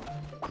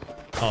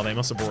 Oh, they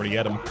must have already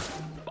had him.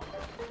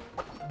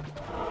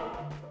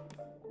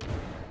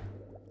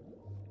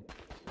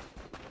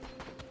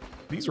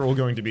 These are all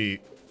going to be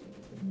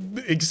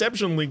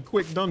exceptionally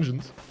quick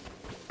dungeons.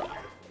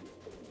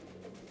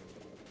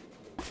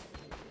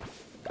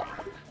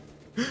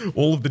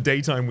 All of the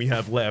daytime we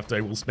have left, I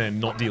will spend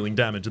not dealing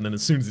damage, and then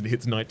as soon as it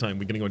hits nighttime,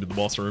 we're gonna go into the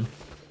boss room.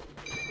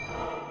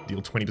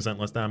 Deal 20%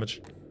 less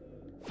damage.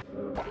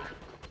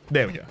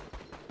 There we go.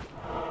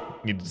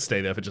 Needed to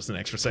stay there for just an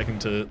extra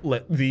second to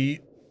let the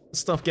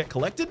stuff get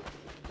collected.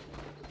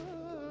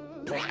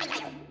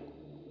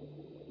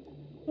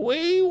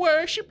 We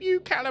worship you,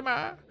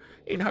 Calamar,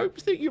 in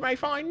hopes that you may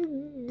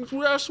find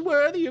us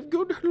worthy of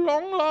good,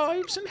 long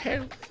lives and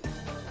health.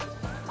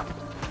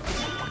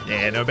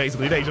 Yeah, no,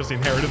 basically they just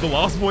inherited the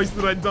last voice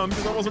that I'd done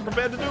because I wasn't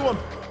prepared to do one.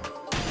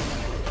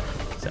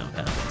 Sound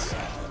happens.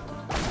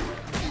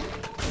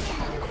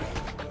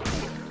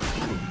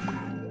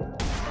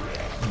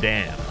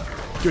 Damn.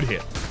 Good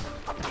hit.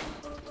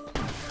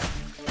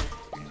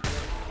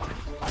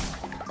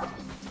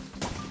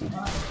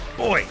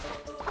 Boy.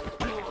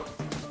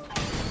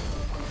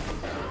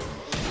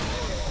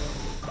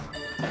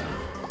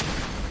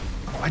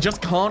 I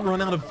just can't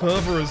run out of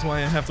fervor is why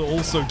I have to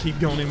also keep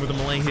going in with the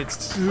melee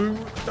hits too.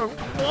 Don't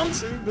want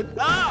to, but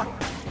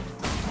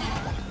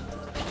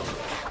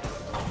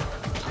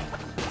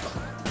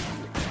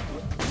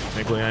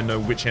Thankfully, I know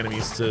which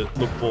enemies to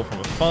look for from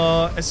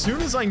afar. As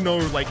soon as I know,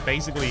 like,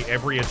 basically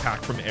every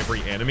attack from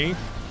every enemy,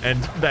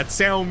 and that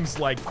sounds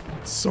like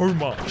so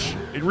much.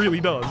 It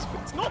really does,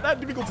 but it's not that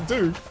difficult to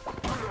do.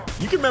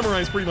 You can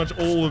memorize pretty much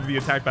all of the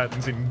attack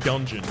patterns in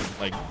Gungeon,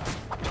 like,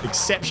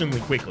 exceptionally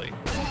quickly.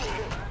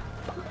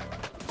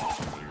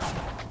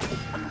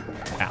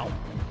 Ow.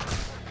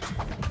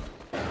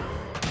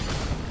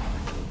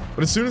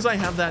 But as soon as I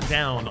have that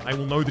down, I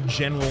will know the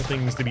general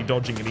things to be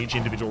dodging in each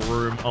individual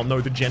room. I'll know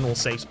the general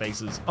safe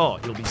spaces. Oh,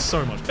 it'll be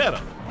so much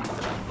better.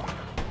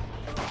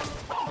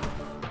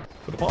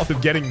 But the path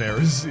of getting there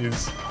is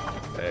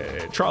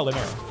trial and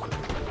error.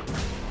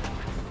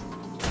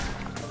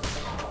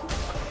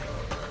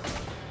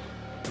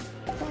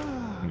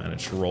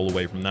 Managed to roll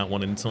away from that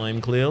one in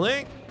time,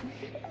 clearly.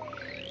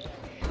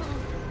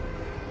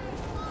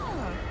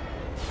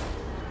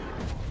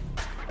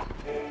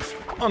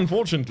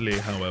 Unfortunately,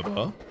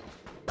 however,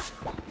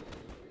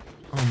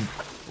 I'm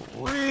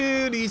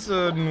pretty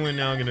certain we're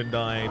now gonna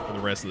die for the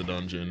rest of the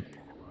dungeon.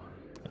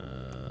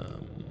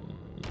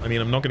 I mean,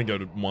 I'm not gonna go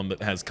to one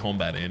that has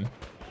combat in.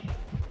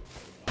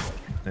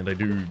 And I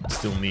do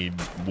still need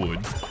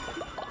wood.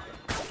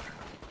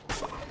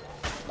 So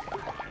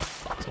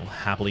I'll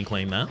happily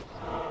claim that.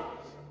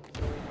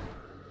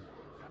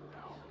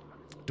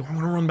 Do I want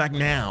to run back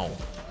now?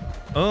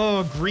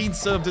 Oh, greed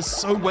served us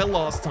so well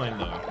last time,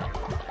 though.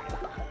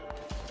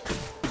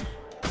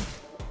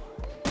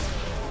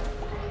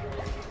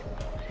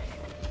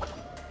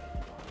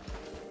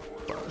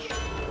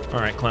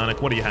 Alright,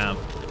 Clownic, what do you have?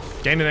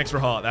 Gain an extra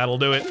heart, that'll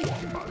do it.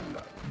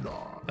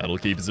 That'll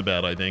keep us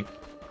about, I think.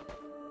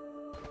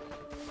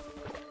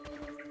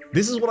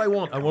 This is what I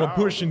want. I want to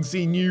push and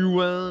see new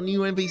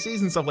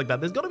NPCs and stuff like that.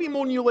 There's got to be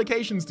more new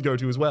locations to go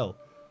to as well.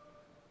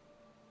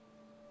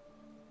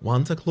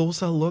 Want a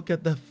closer look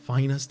at the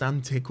finest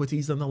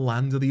antiquities in the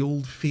land of the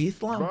old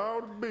faith, lad?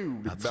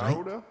 That's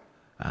right.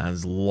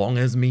 As long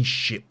as me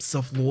ships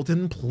are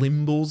floating,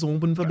 Plimbo's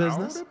open for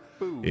business.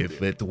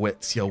 If it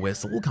wets your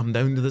whistle, come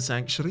down to the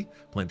sanctuary.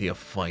 Plenty of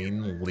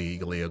fine,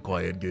 legally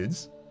acquired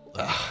goods.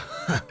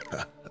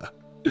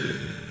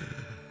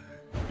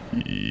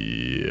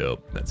 Yep,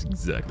 that's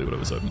exactly what I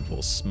was hoping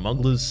for.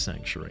 Smuggler's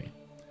Sanctuary.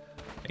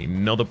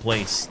 Another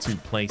place to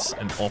place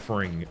an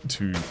offering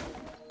to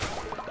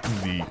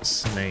the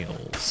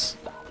snails.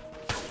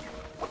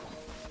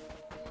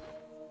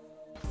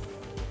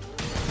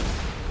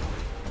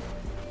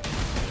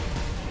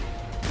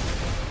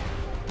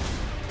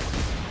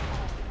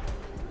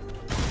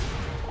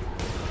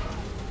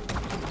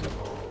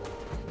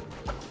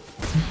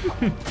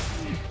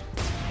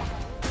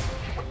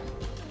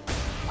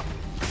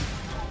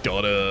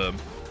 Got him.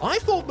 I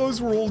thought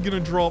those were all gonna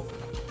drop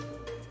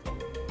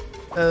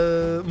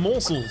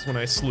morsels when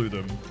I slew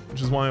them,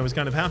 which is why I was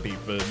kind of happy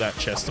for that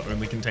chest to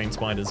only contain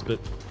spiders, but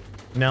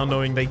now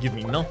knowing they give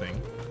me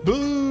nothing.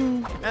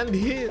 Boo! And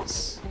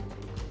hits!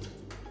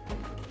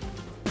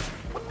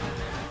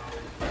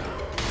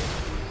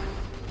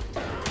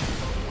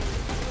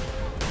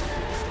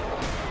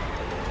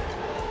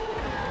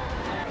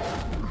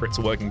 Crits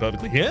are working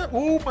perfectly here.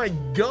 Oh my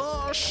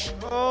gosh!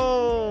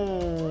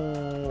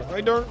 Oh,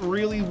 I don't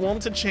really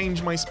want to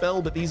change my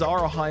spell, but these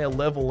are a higher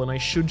level, and I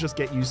should just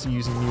get used to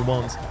using new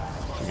ones.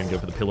 We're gonna go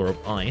for the Pillar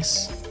of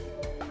Ice.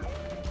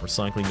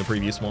 Recycling the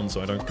previous one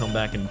so I don't come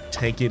back and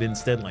take it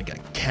instead like a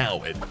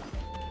coward.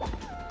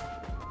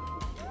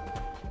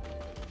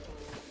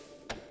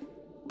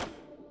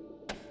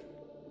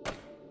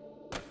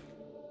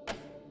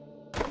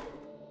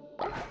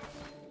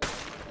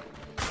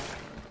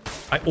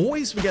 I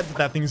always forget that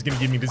that thing's gonna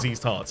give me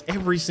diseased hearts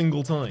every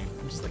single time.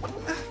 I'm just like,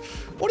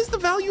 what is the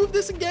value of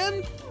this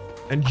again?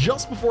 And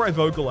just before I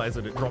vocalize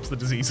it, it drops the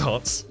disease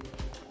hearts.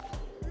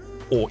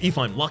 Or if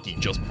I'm lucky,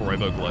 just before I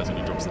vocalize it,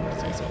 it drops the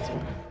disease hearts.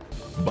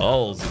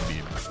 Balls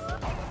indeed.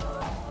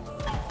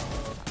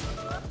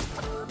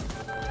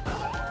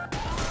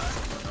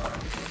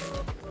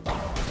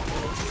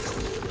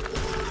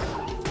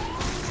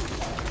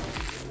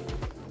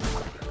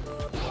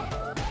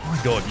 Oh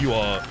my god, you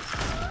are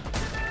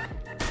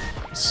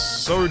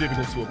so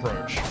difficult to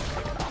approach.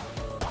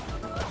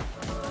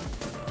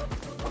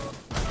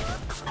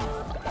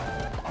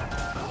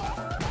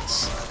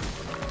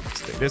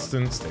 Stay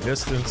distant, stay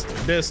distant,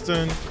 stay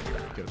distant.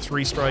 Get a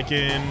 3-strike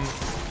in.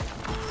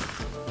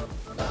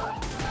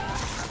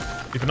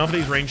 If enough of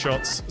these range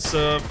shots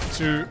serve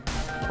to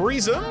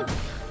freeze him,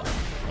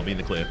 I'll be in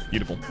the clear.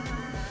 Beautiful.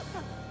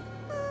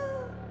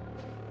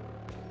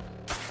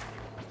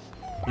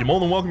 You're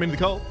more than welcome into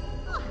the cult.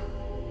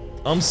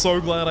 I'm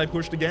so glad I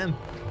pushed again.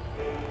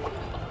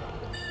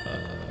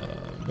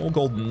 More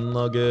golden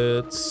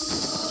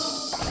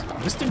nuggets.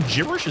 Mr.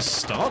 Gibberish is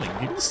starving.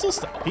 People are still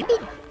people.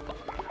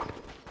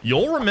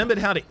 Y'all remembered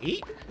how to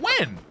eat?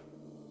 When?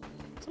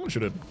 Someone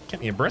should have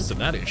kept me abreast of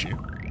that issue.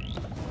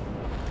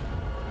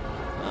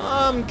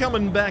 I'm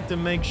coming back to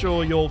make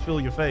sure y'all fill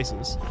your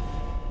faces.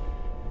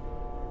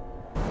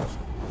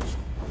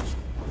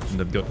 And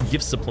they've got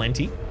gifts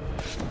aplenty.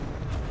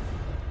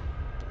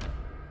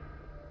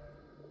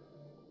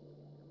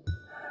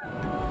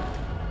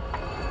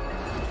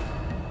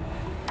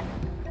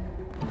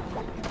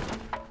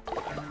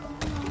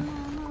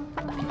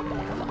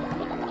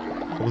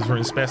 Others were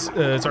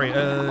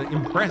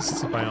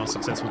impressed by our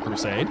successful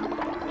crusade.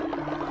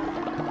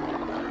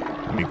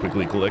 Let me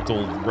quickly collect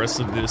all the rest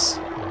of this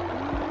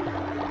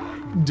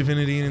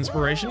divinity and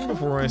inspiration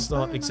before I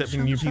start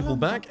accepting new people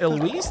back.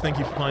 Eloise, thank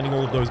you for finding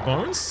all of those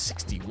bones.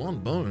 61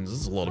 bones, this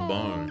is a lot of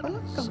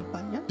bones.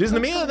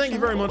 Disney, thank you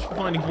very much for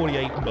finding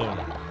 48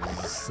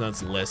 bones.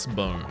 That's less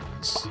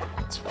bones.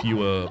 It's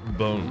fewer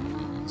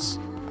bones.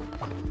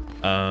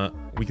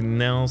 We can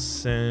now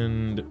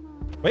send...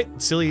 Wait,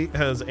 Silly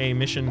has a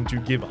mission to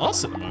give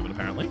us at the moment,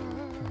 apparently.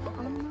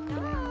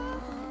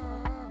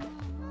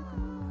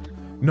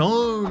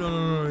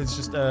 No, it's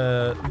just,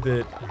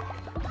 that...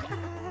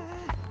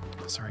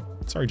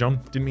 Sorry,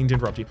 John. Didn't mean to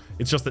interrupt you.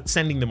 It's just that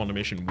sending them on a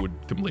mission would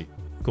complete.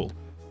 Cool.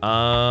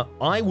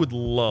 I would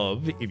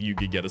love if you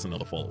could get us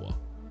another follower.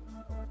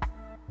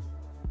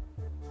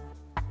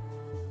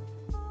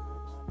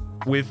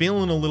 We're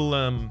feeling a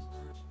little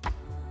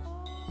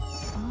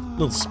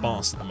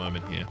sparse at the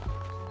moment here.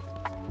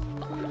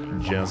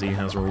 Jazzy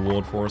has a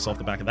reward for us off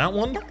the back of that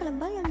one.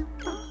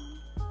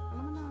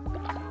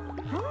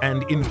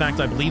 And in fact,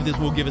 I believe this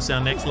will give us our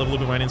next level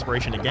of divine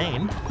inspiration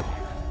again.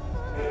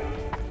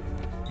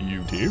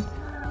 You too.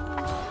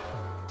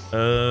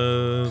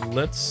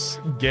 Let's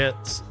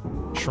get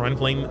Shrine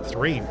Flame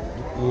 3.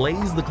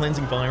 Blaze the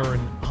cleansing fire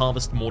and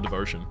harvest more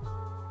devotion.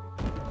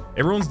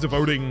 Everyone's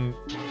devoting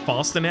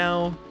faster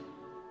now,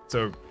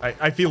 so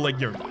I feel like,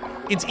 you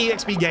know, it's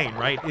EXP gain,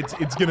 right?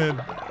 It's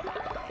gonna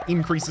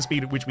increase the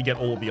speed at which we get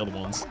all of the other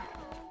ones.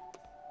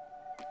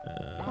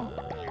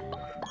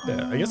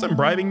 Yeah, I guess I'm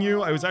bribing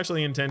you. I was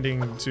actually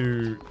intending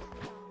to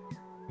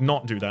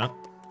not do that.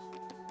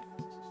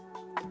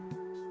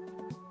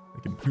 I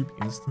can poop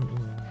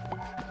instantly.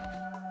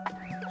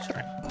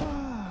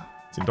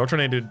 It's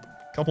indoctrinated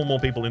a couple more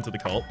people into the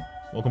cult.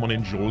 Welcome on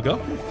in, Jolga.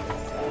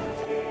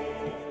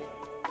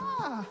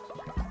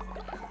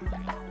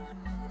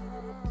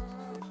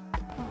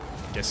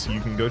 Guess you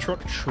can go trot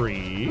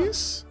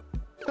trees.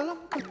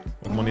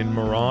 Welcome on in,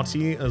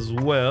 Marathi as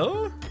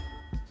well.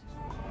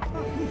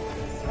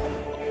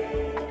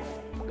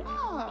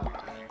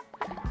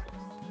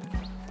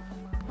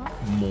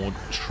 More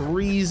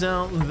trees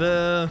out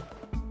there.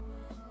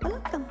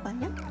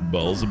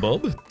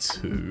 Beelzebub,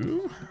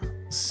 2.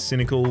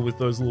 Cynical with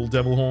those little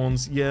devil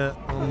horns. Yeah,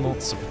 I'm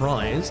not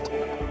surprised.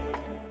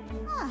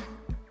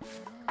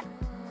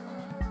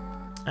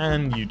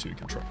 And you two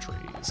can chop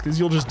trees, because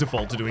you'll just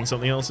default to doing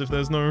something else if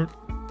there's no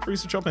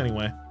trees to chop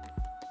anyway.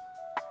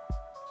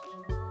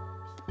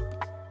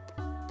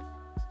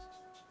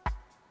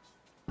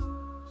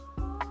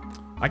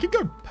 I could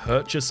go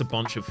purchase a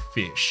bunch of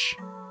fish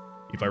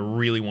if I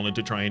really wanted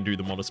to try and do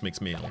the modest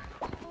mixed meal.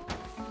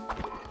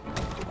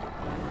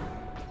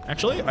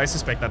 Actually, I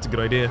suspect that's a good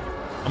idea.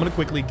 I'm gonna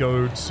quickly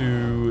go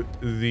to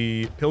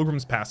the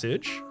Pilgrim's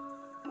Passage.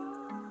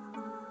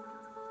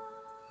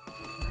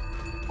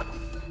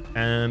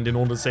 And in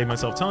order to save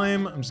myself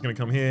time, I'm just gonna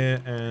come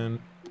here and...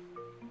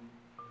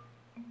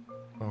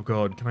 Oh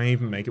god, can I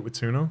even make it with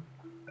tuna?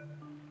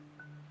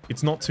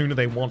 It's not tuna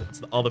they want, it's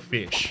the other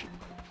fish.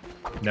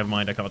 Never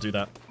mind, I can't do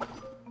that.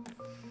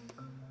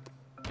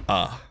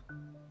 Ah.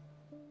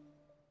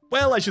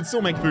 Well, I should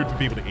still make food for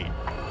people to eat.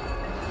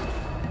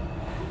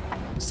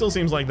 Still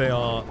seems like they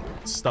are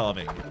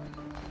starving.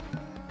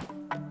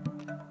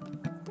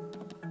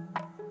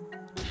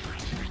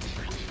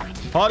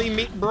 Hearty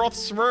meat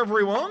broths for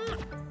everyone.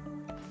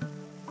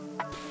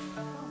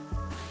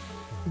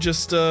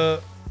 Just,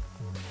 if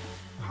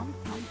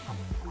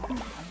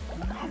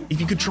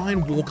you could try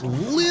and walk a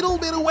little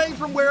bit away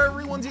from where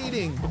everyone's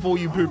eating before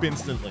you poop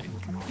instantly.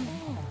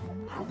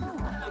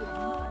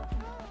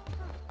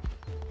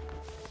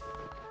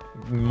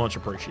 Much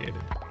appreciated.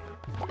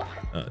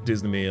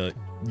 Disney,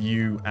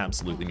 you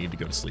absolutely need to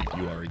go to sleep.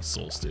 You are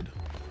exhausted.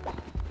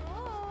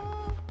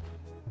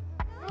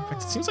 In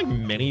fact, it seems like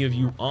many of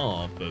you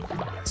are, for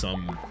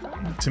some,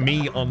 to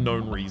me,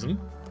 unknown reason.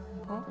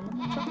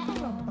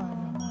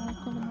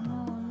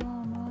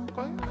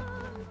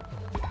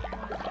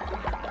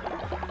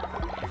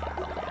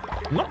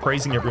 I'm not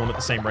praising everyone at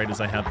the same rate as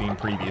I have been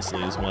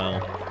previously as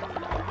well.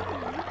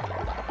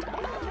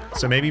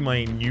 So maybe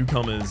my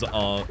newcomers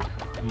are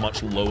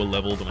much lower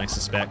level than I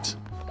suspect.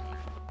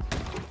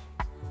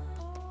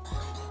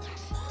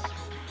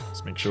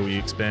 Let's make sure we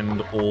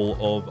expend all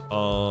of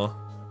our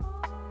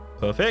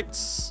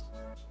perfects.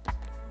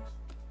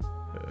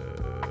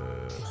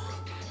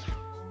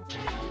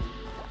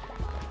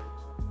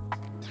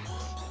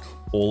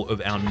 All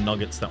of our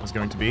nuggets, that was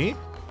going to be.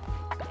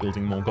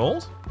 Building more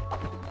gold.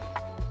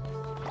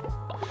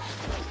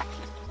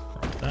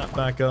 that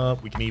back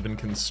up. We can even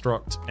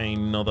construct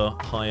another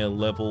higher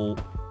level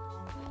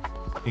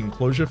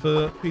enclosure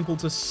for people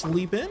to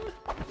sleep in.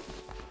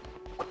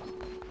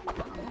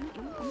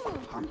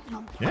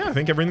 Yeah, I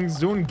think everything's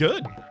doing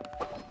good.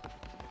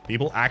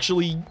 People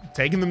actually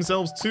taking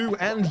themselves to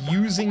and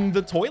using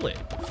the toilet.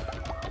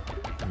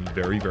 I'm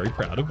very, very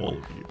proud of all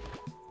of you.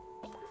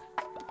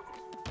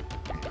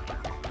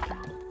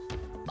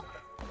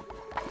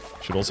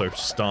 Should also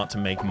start to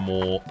make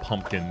more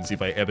pumpkins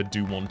if I ever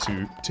do want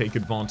to take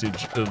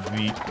advantage of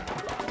the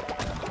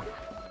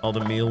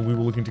other meal we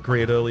were looking to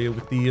create earlier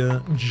with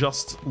the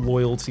just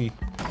loyalty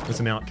as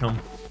an outcome.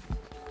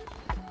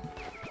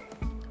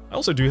 I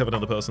also do have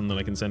another person that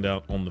I can send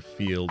out on the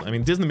field. I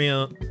mean,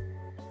 Disneymere,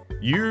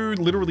 you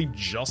literally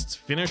just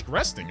finished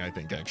resting, I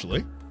think,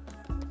 actually.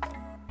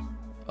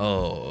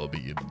 Oh,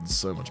 but you're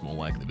so much more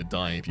likely to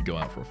die if you go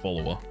out for a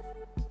follower.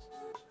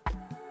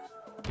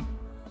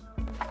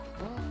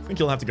 I think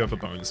you'll have to go for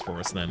bones for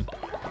us then.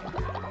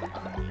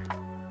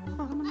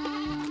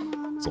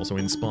 Let's also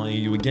inspire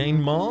you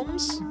again,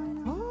 moms.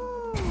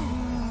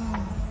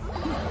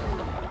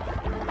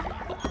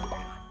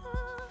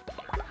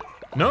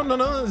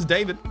 No, it's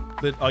David.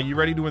 But are you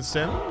ready to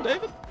ascend,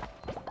 David?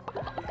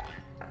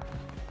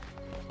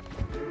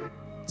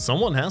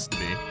 Someone has to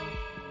be.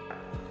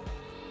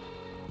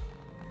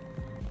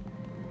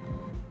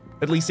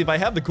 At least if I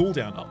have the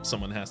cooldown up,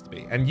 someone has to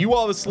be. And you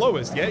are the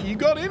slowest, yeah? You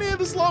got in here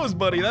the slowest,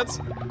 buddy. That's...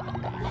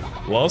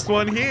 Last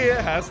one here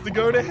has to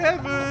go to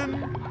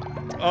heaven.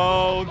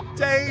 Oh,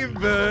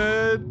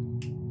 David.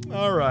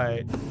 All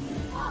right.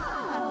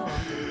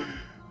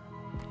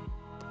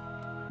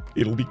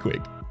 It'll be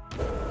quick.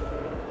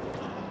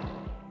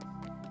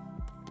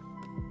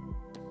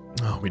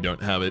 Oh, we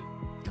don't have it.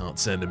 Can't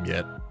send him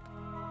yet.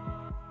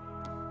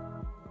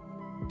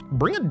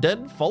 Bring a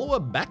dead follower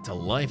back to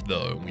life,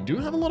 though. We do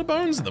have a lot of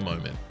bones at the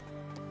moment.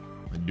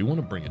 I do want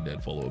to bring a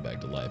dead follower back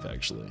to life,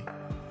 actually.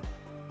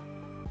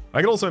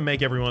 I could also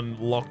make everyone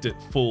locked at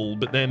full,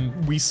 but then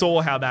we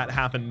saw how that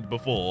happened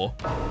before.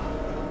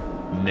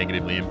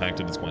 Negatively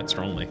impacted us quite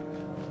strongly.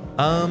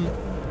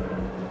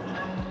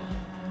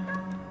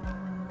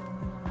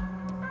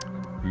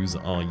 Who's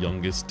our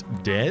youngest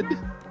dead?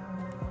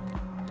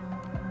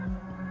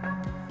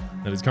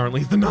 That is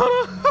currently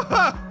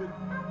Thanana.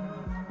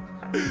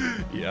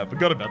 Yeah, I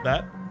forgot about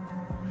that.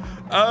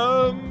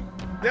 Yeah,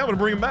 I'm gonna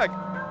bring him back.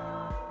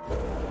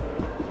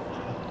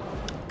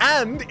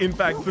 And, in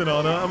fact,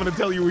 Thanana, I'm gonna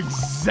tell you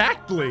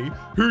exactly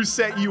who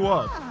set you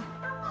up.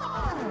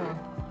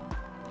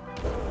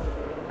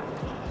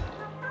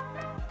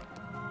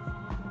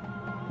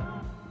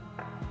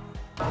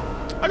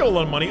 I got a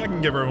lot of money. I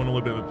can give everyone a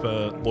little bit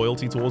of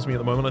loyalty towards me at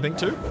the moment, I think,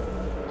 too.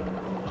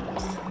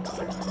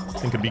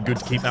 I think it'd be good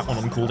to keep that one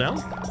on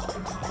cooldown.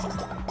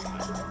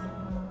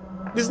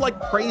 This is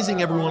like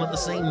praising everyone at the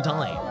same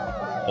time.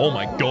 Oh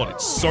my god,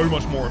 it's so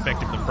much more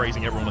effective than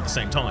praising everyone at the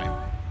same time.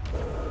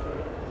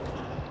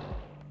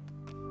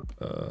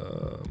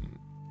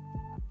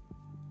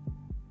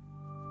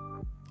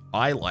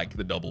 I like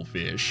the double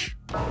fish.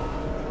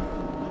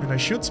 And I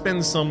should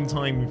spend some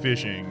time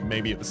fishing,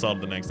 maybe at the start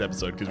of the next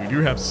episode, because we do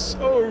have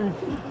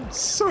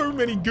so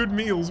many good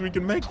meals we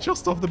can make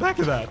just off the back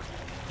of that.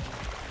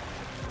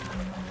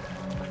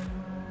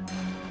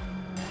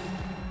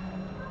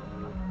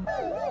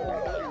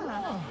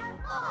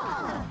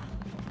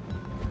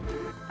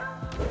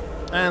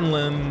 And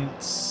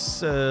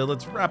let's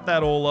wrap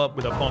that all up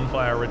with a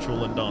bonfire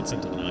ritual and dance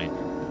into the night.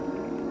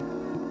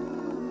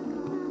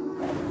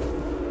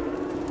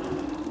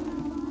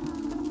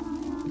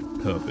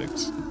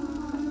 Perfect.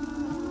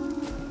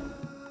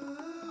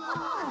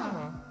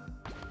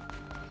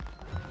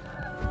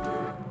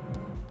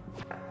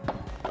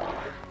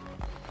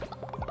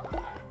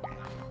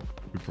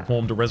 We've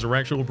performed a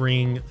resurrection,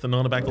 bringing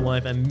Thanana back to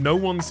life, and no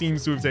one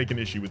seems to have taken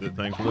issue with it,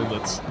 thankfully.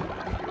 Let's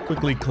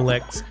quickly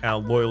collect our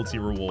loyalty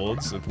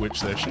rewards, of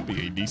which there should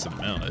be a decent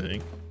amount, I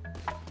think.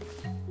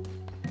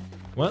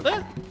 Weren't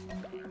there?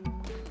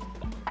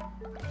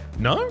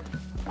 No?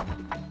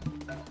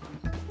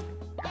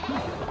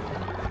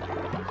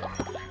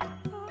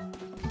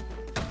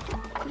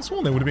 I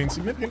sworn there would have been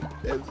significant.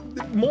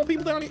 More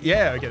people down here?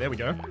 Yeah, okay, there we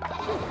go.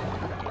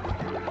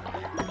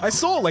 I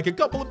saw like a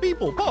couple of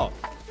people pop.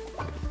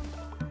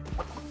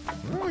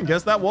 Well, I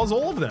guess that was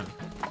all of them.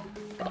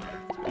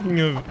 Speaking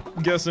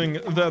of guessing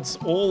that's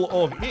all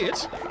of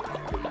it,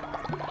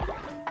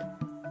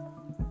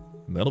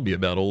 that'll be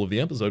about all of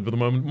the episode for the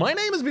moment. My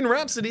name has been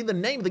Rhapsody, the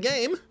name of the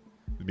game.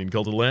 It's been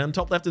COTL.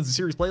 Top left is a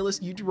series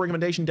playlist, YouTube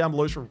recommendation down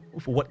below for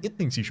what it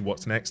thinks you should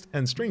watch next,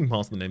 and streaming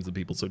past the names of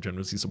people so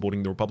generously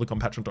supporting the Republic on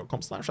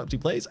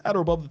patreon.com/RhapsodyPlays at or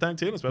above the thank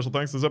tier. And a special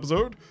thanks this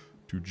episode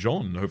to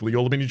John. Hopefully you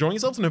all have been enjoying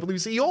yourselves, and hopefully we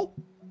see you all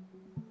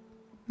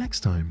next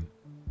time.